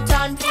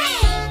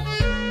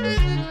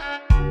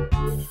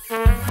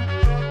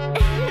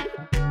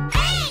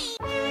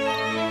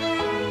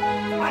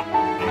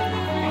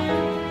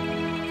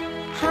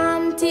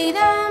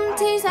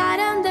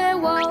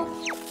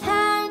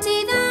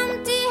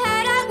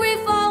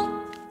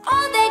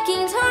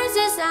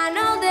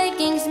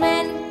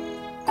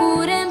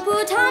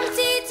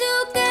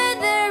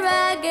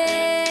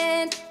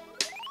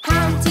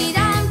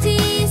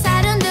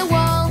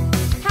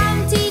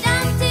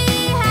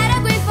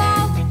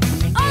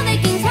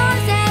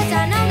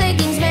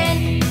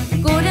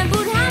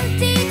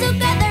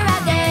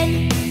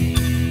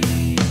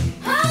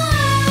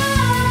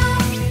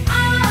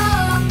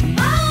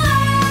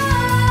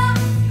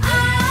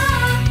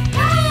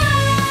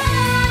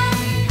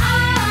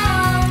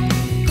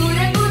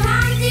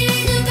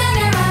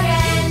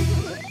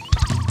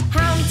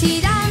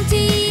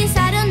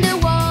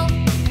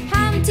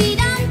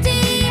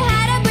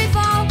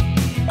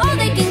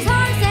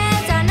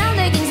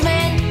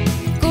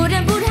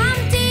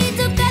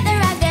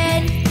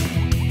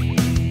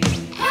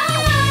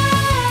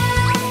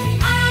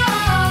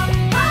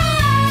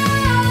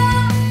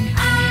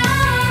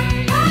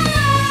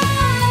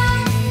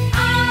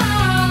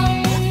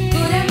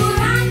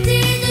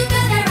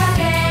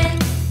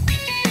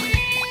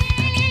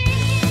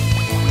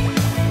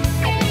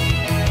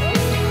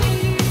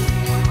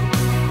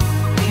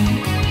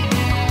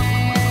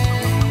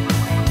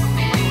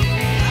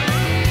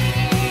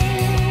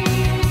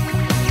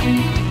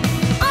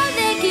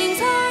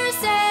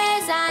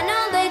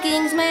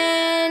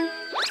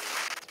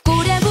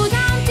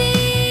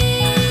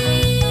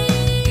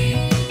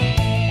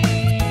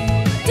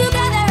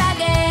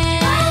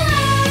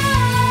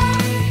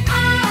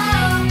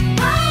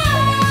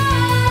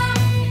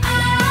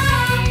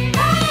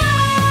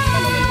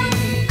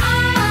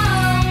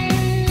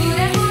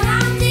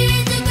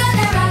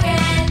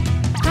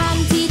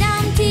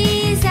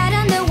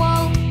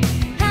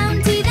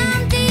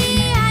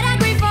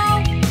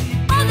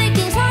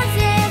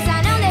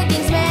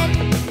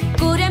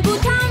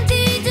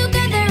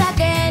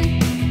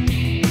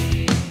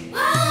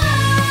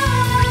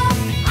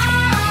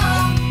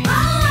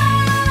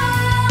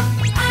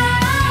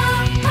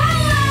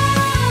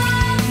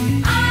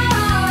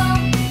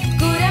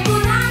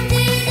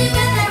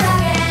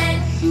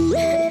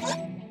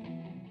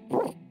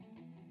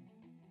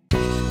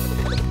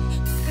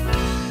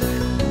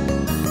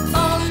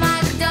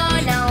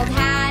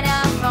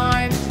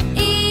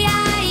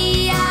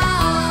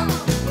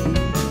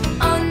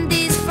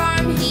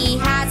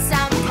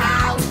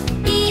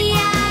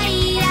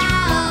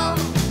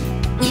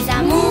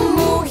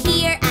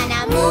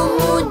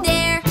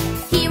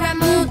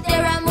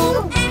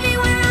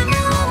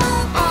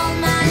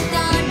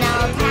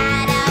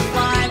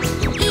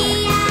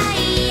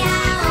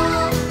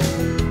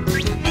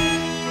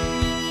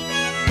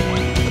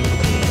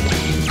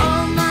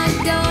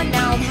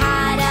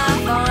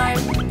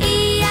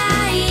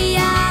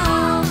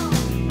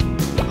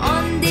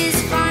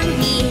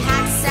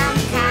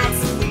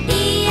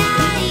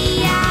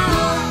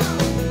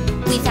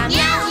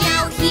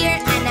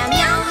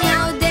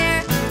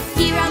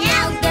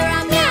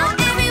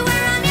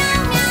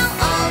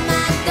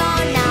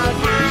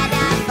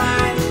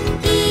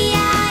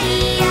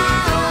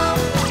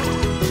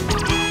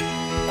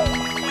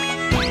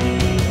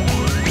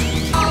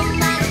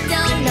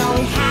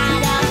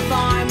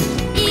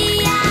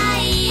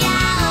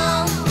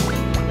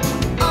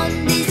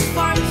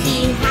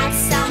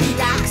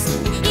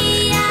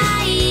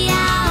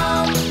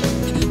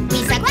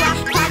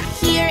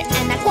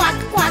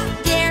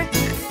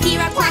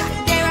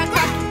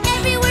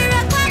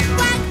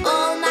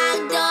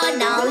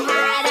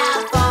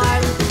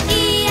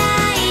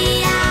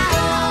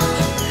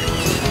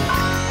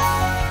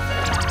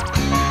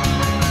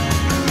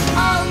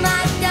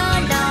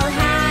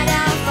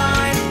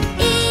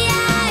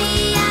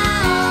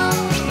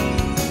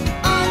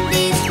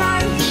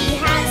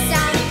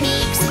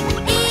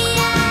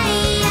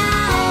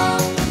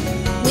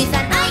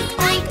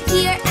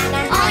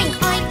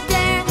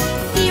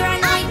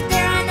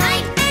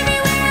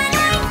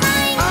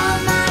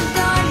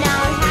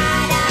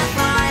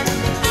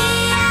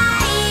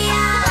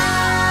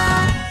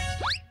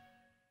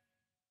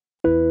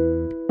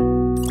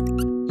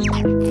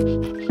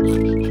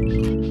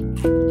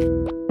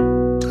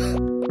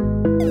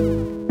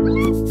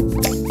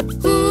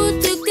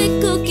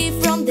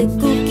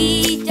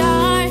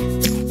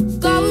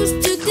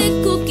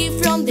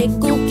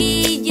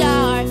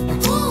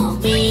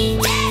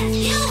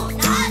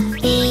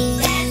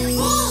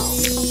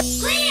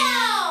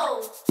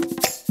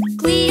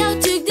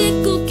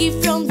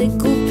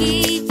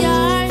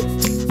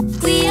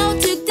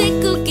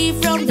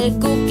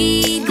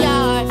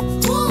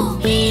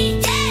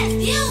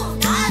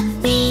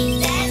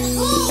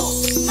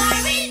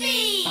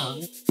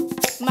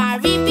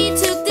 Mariby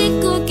took the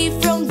cookie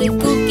from the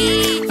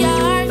cookie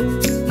jar.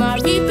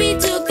 Mariby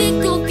took the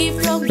cookie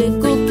from the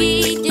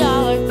cookie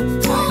jar.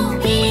 Who,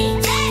 me,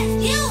 yes,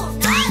 you,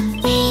 not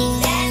me,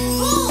 then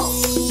who?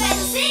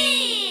 Let's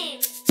sing!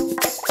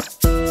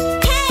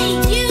 Hey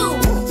you,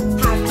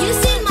 have you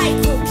seen my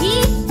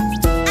cookie?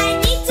 I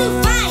need to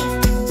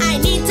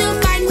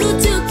find who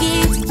took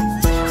it.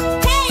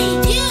 Hey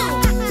you,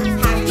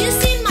 have you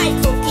seen my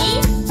cookie?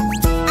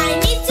 I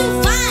need to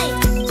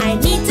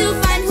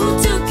find who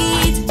took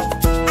it.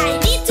 I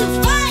need to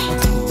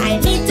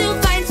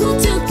find who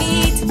took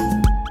it.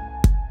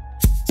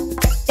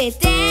 The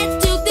dad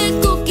took the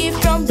cookie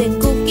from the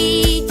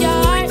cookie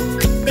jar.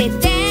 The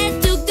dad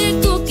took the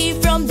cookie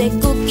from the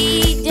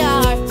cookie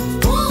jar.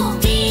 Who,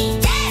 me,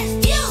 yes,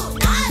 you,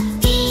 not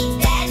me,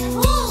 then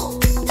who?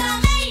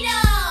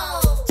 Tomato!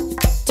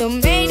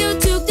 Tomato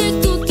took the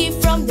cookie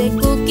from the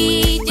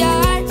cookie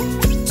jar.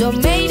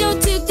 Tomato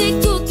took the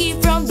cookie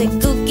from the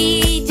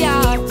cookie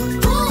jar.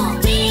 Who,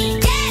 me,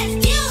 yes,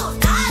 you,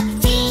 not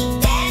me,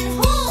 then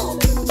who?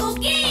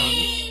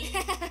 Cookie!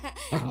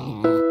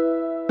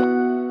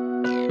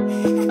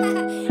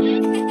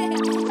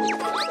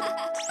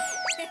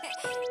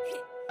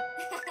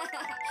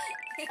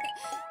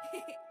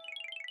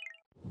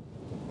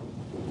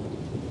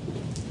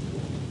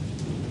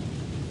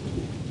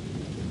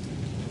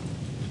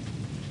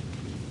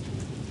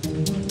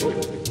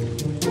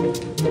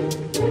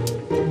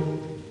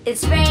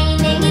 It's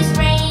raining,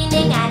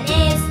 and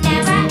it's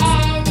never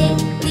ending.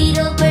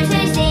 Little birds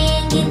are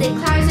singing, the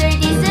clouds are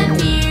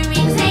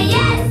disappearing. Say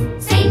yes,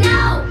 say no,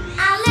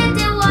 I'll let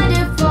the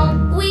water fall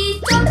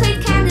with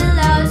chocolate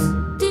candles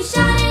to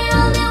shine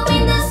all the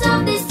windows of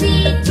the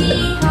city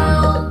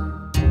hall.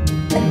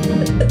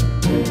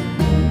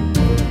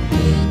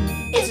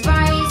 It's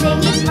rising,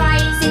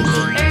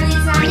 the early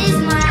sun is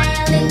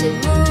smiling. The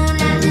moon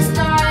and the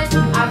stars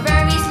are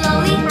very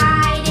slowly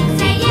hiding.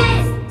 Say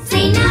yes,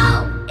 say no,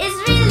 it's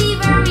really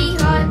very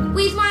hot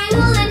with my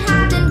woolen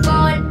hat and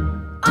coat.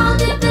 All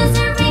the bells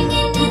are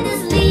ringing in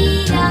this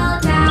little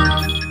town.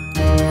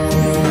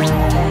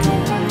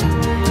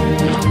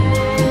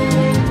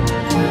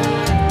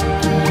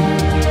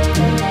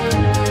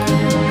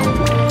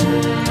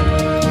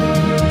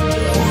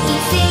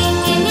 He's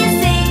singing,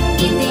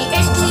 the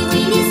earthly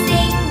wind is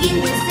singing.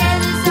 The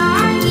sailors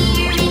are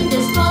hearing, the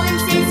fallen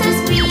sails are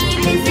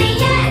screaming. Say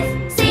yes,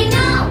 say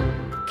no,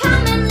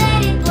 come and let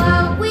it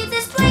blow. With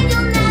this plane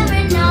you'll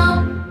never know.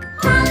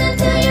 Hold on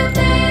to your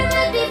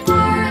parrot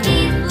before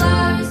it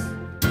blows.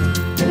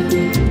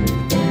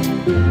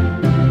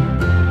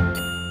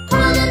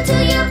 Hold on to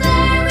your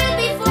parrot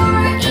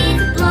before it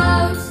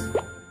blows.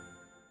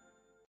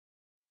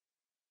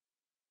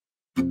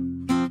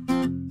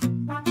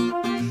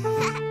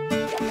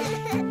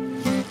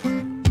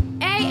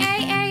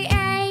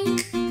 Ay,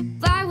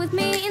 fly with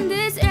me in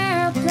this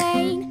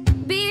airplane.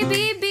 Beep,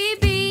 beep, beep,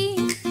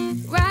 beep.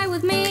 Ride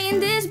with me in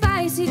this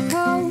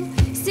bicycle.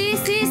 See.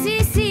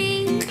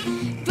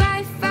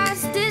 Drive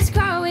fast this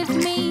car with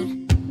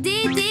me.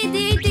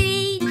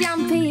 Dee,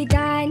 jumpy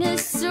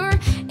dinosaur.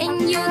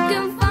 And you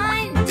can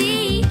find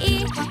D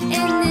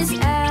in this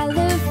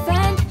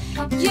elephant.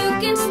 You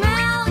can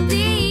smell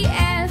the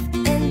F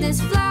in this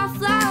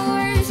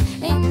flowers.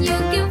 And you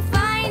can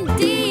find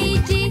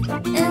DG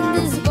in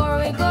this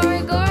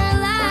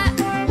gorilla.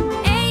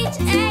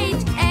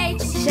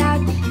 H,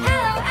 shout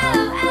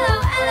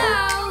hello.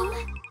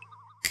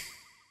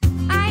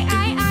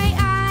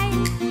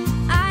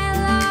 I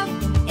love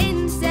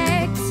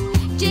insects.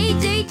 J,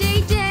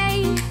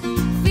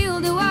 fill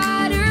the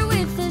water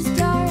with a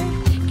star.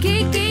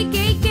 K,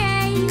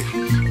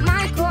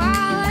 my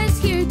koala's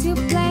here to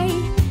play.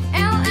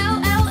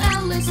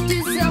 L, let's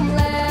do some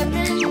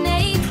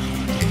lemonade.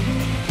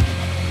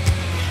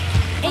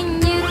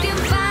 And you can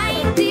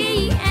find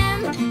the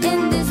M in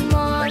this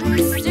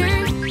monster.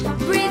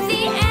 Breathe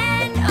the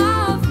end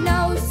of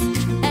nose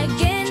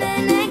again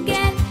and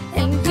again.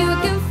 And you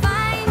can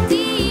find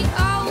the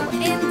O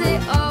in the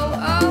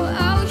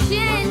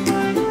ocean.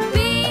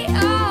 Be a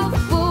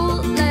fool,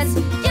 let's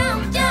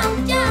jump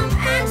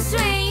and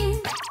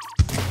swing.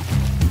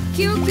 Q,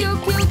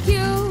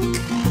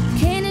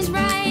 Ken is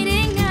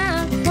riding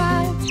a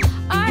quad.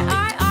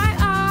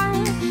 R,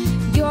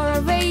 you're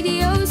a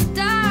radio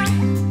star.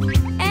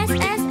 S,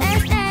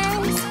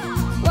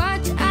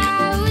 watch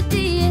out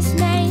the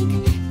snake.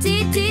 T,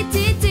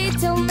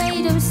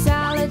 tomato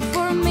salad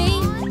for me.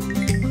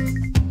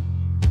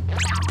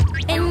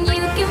 And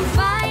you can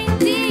find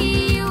the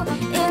U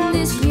in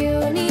this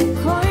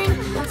unicorn.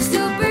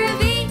 Super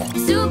V,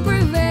 super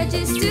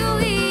veggies to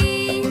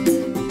eat.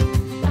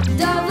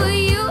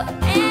 W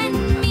and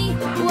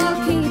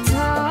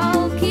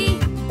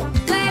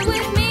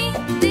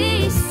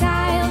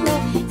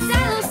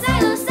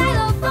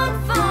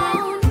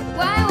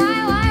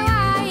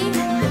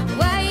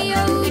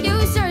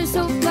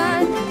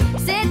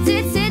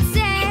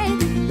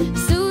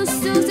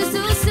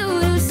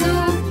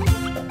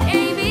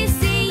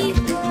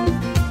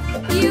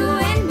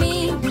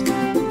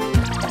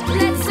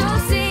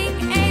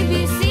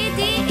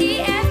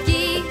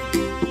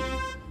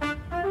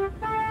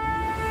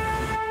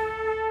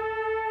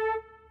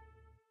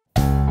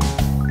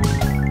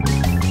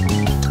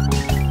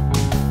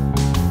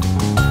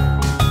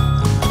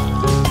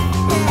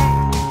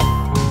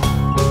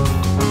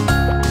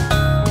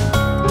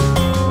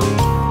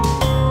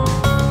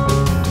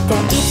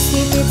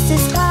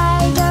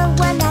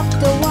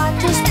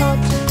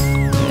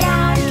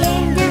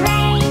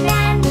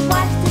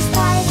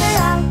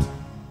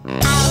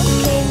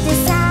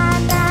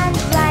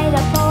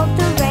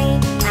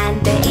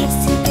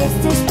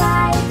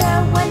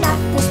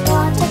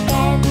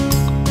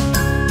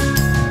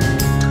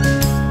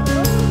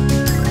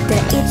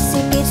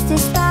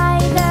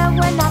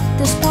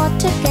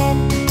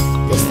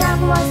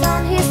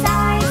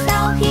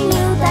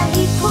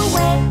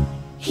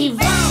He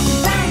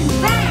ran,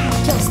 ran,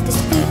 ran, just as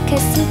quick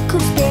as he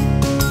could spin.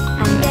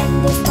 And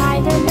then the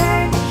spider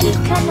learned he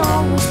can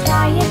always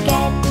try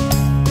again.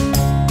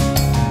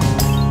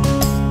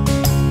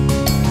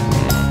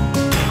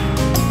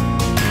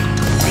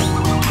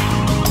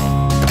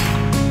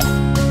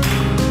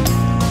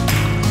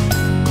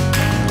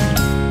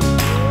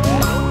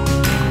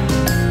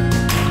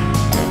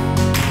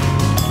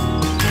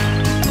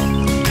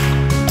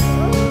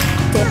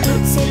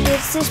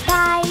 The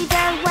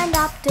spider went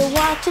up the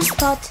water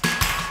spot.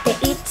 The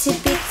itsy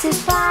bitsy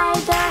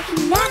spider,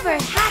 he never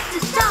had to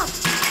stop.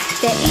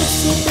 The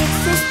itsy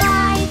bitsy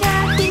spider,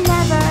 he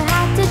never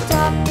had to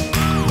stop.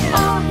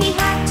 All he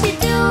had to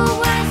do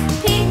was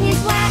pin his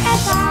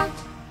whereabouts.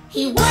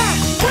 He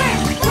worked,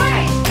 worked,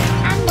 worked,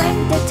 and when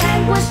the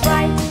time was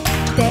right,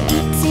 the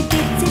itsy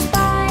bitsy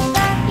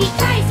spider, he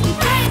tried, he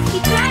tried, he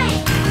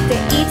tried. The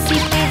itsy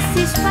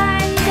bitsy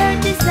spider,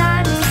 the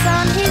sun is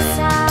on his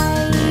side.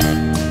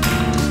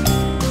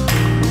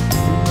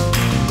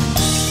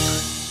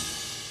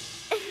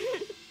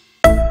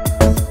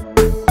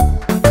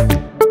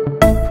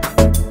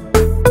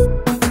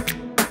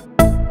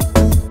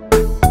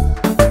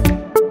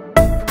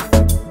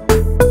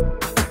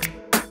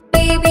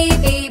 Baby,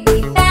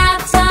 baby,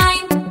 bath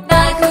time.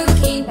 The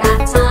cookie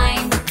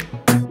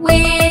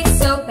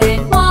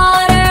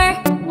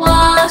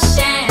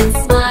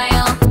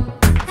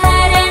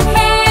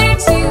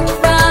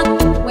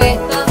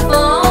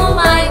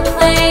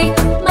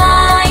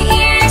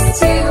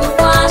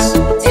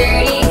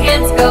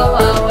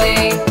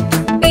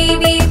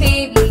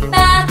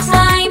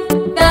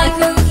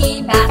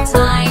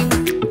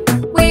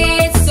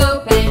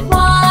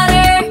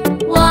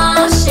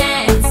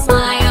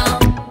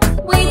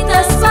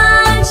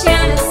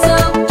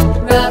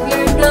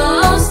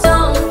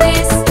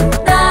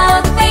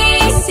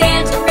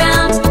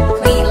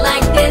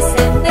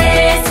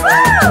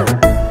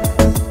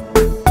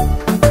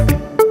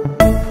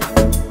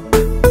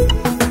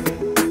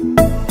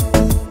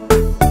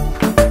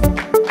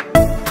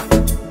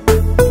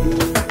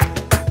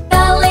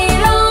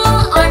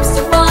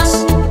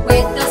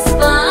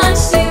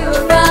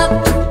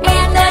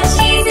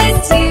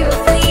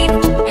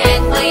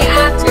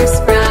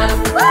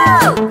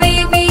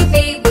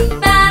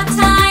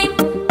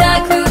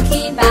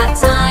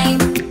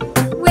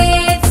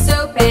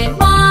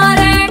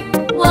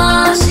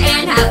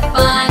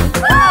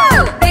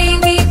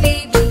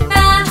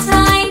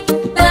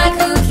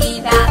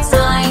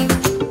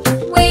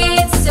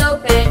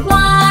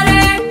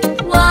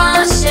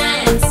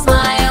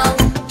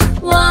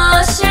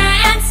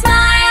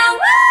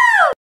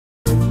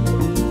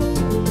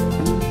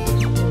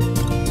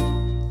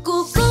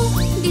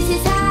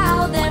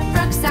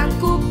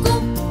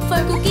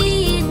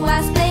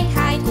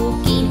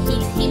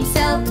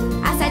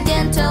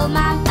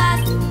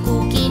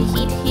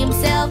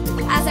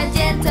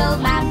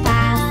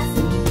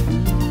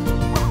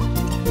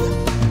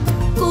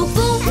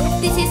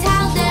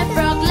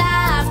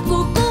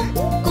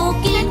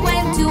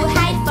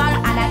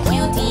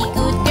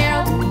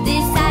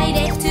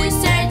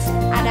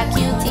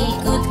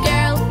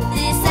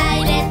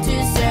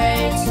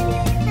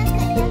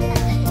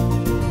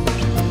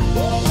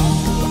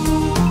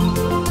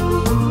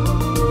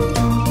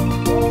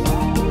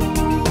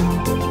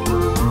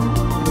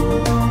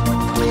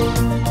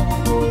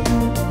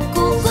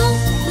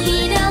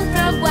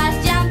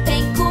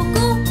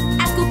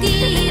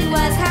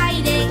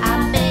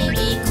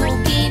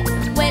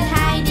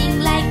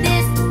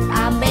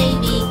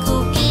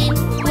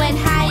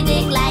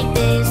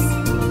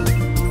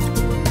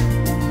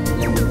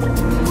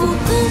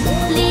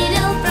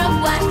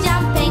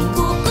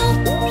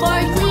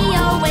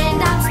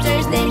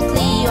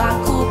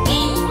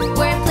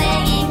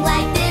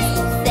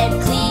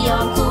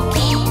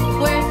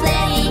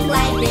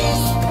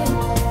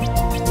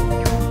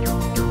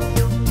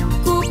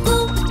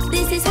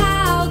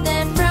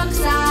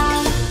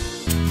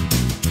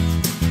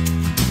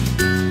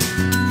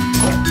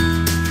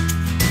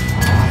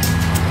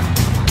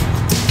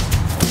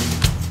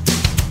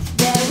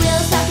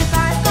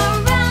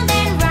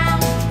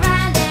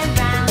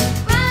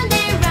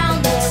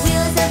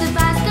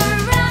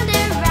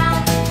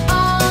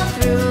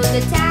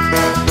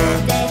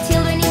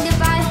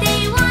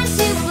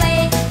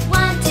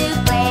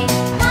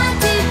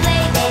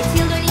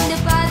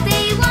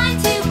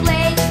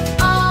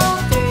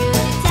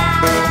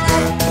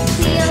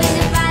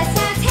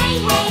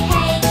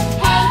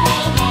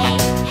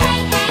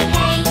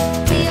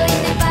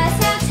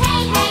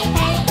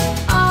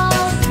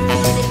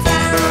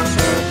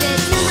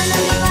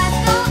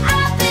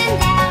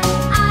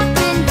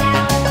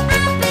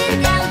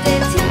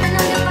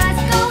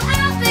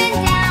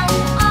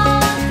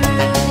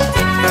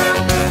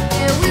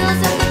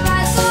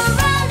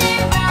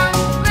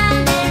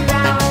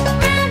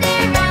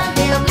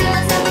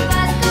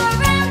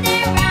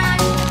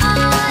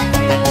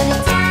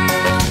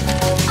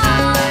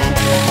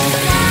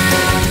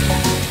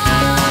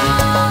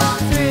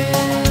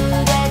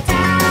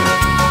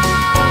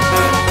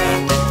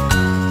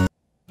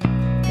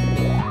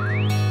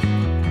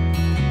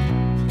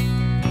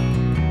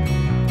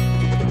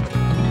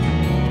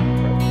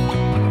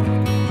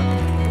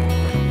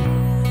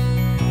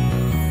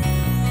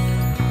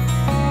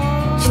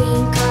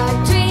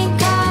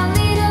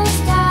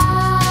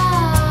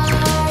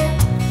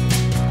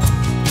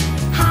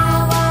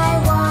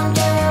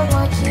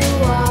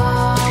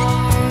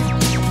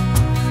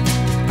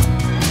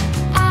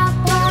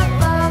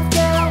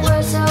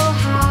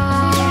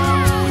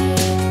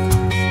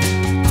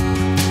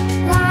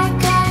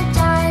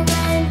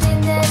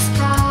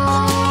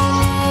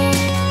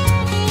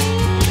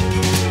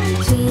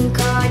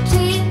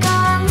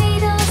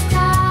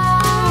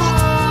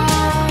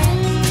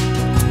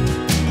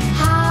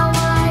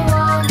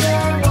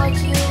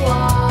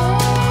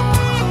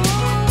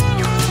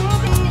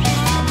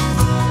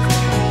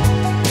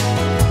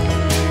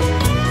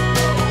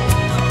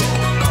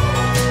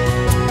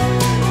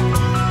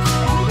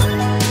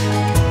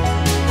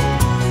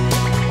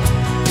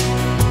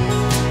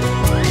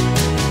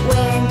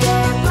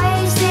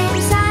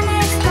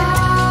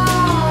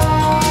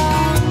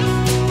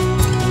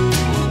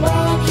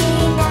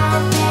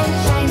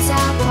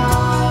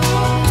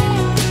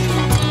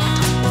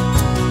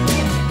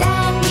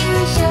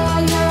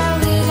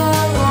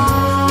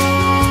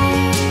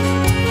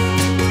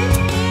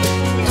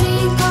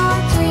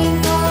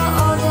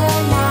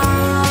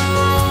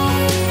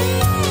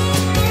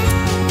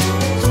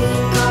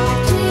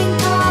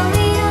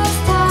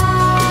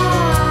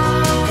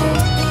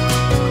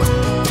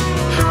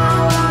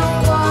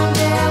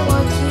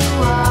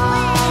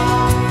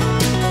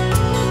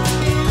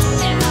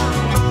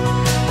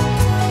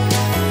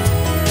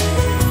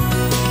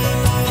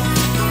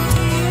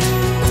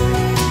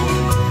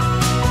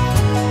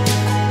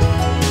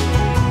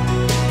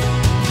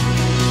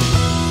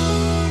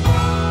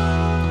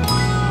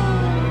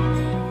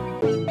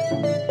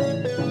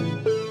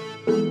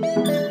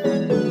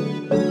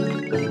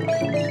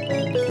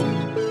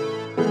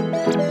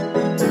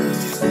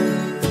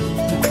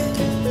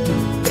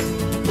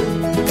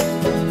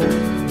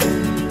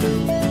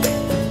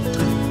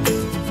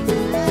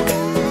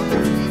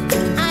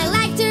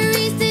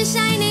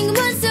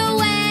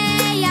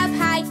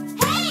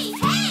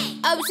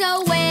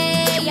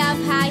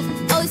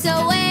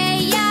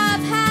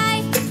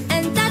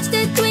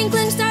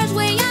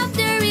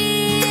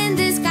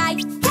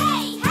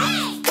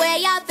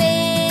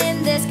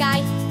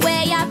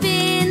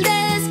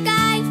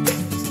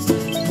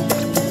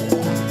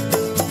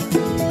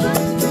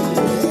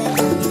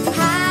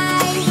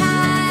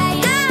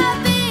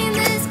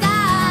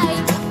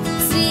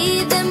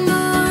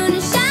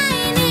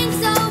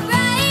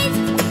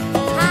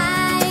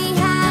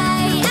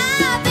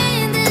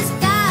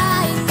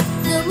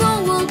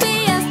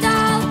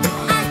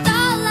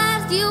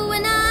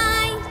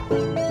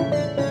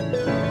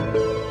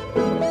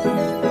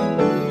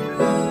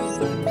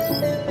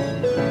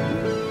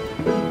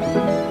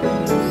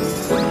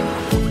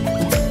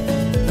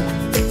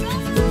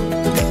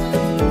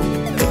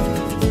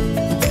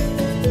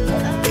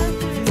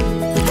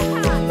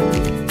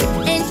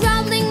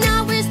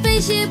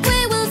spaceship,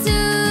 we will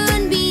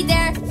soon be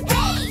there.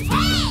 Hey,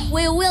 hey!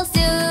 We will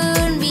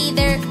soon be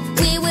there.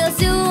 We will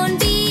soon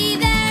be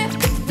there.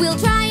 We'll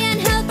try and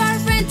help our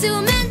friend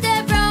to mend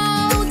the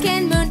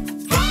broken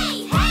moon.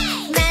 Hey,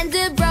 hey! Mend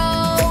the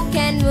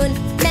broken moon.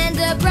 Mend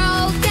the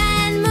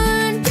broken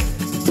moon.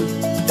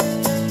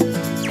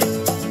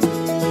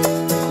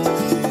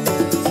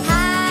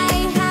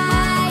 High,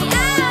 high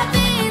up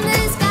in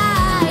the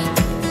sky,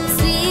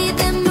 see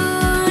the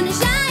moon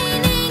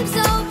shining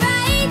so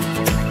bright.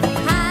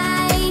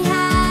 High,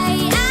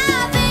 high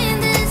up in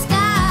the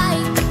sky,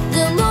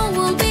 the moon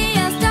will be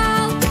as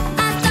tall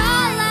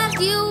as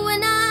you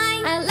and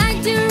I. I'd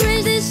like to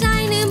reach the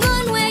shining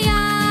moon way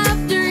up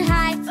there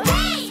high.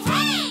 Hey,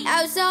 hey!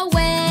 Oh, so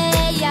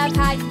way up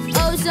high.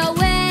 Oh, so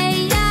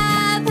way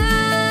up high.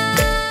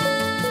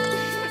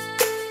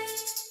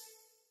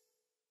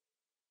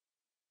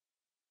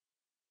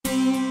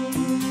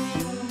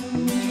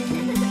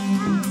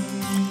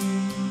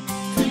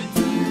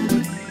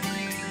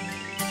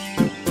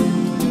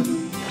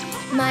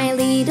 My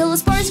little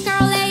sports car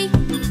Olay,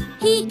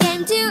 he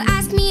came to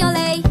ask me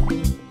Olay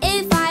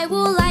if I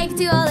would like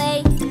to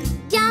Olay,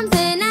 jump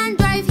in and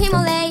drive him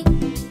Olay.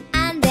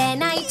 And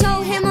then I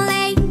told him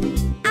Olay,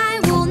 I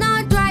will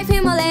not drive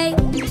him Olay,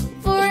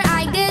 for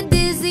I get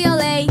dizzy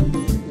Olay.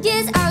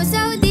 Yes, oh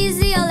so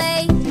dizzy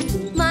Olay.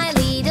 My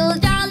little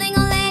darling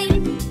Olay,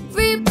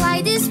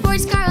 replied the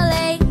sports car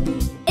Olay,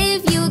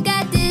 if you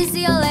get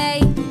dizzy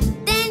Olay,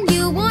 then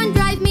you won't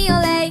drive me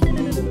Olay.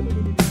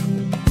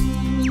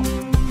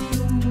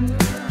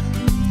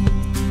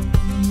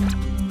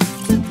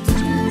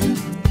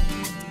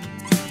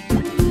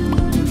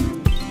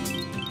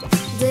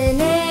 The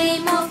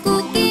name of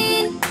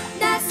Cuquin,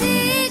 that's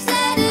 6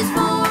 letters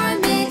for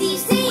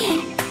medicine.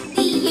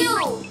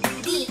 D-U,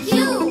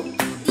 D-Q,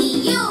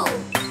 D-U,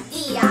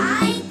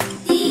 D-I,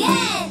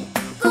 D-N,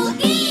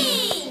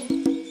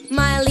 Cuquin!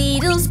 My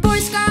little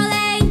sports car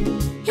Olay,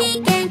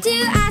 he came to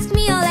ask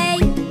me Olay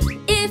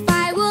if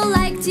I would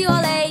like to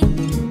Olay,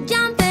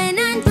 jump in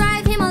and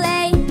drive him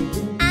Olay.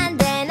 And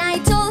then I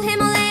told him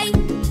Olay,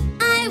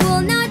 I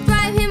will not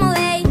drive him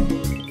Olay,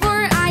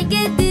 for I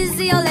get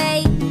dizzy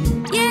Olay.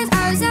 Yes,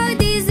 oh so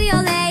dizzy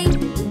Olay.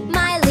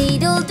 My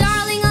little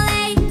darling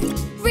Olay,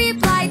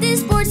 replied the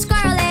sports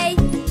car Olay,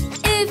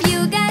 if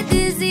you get dizzy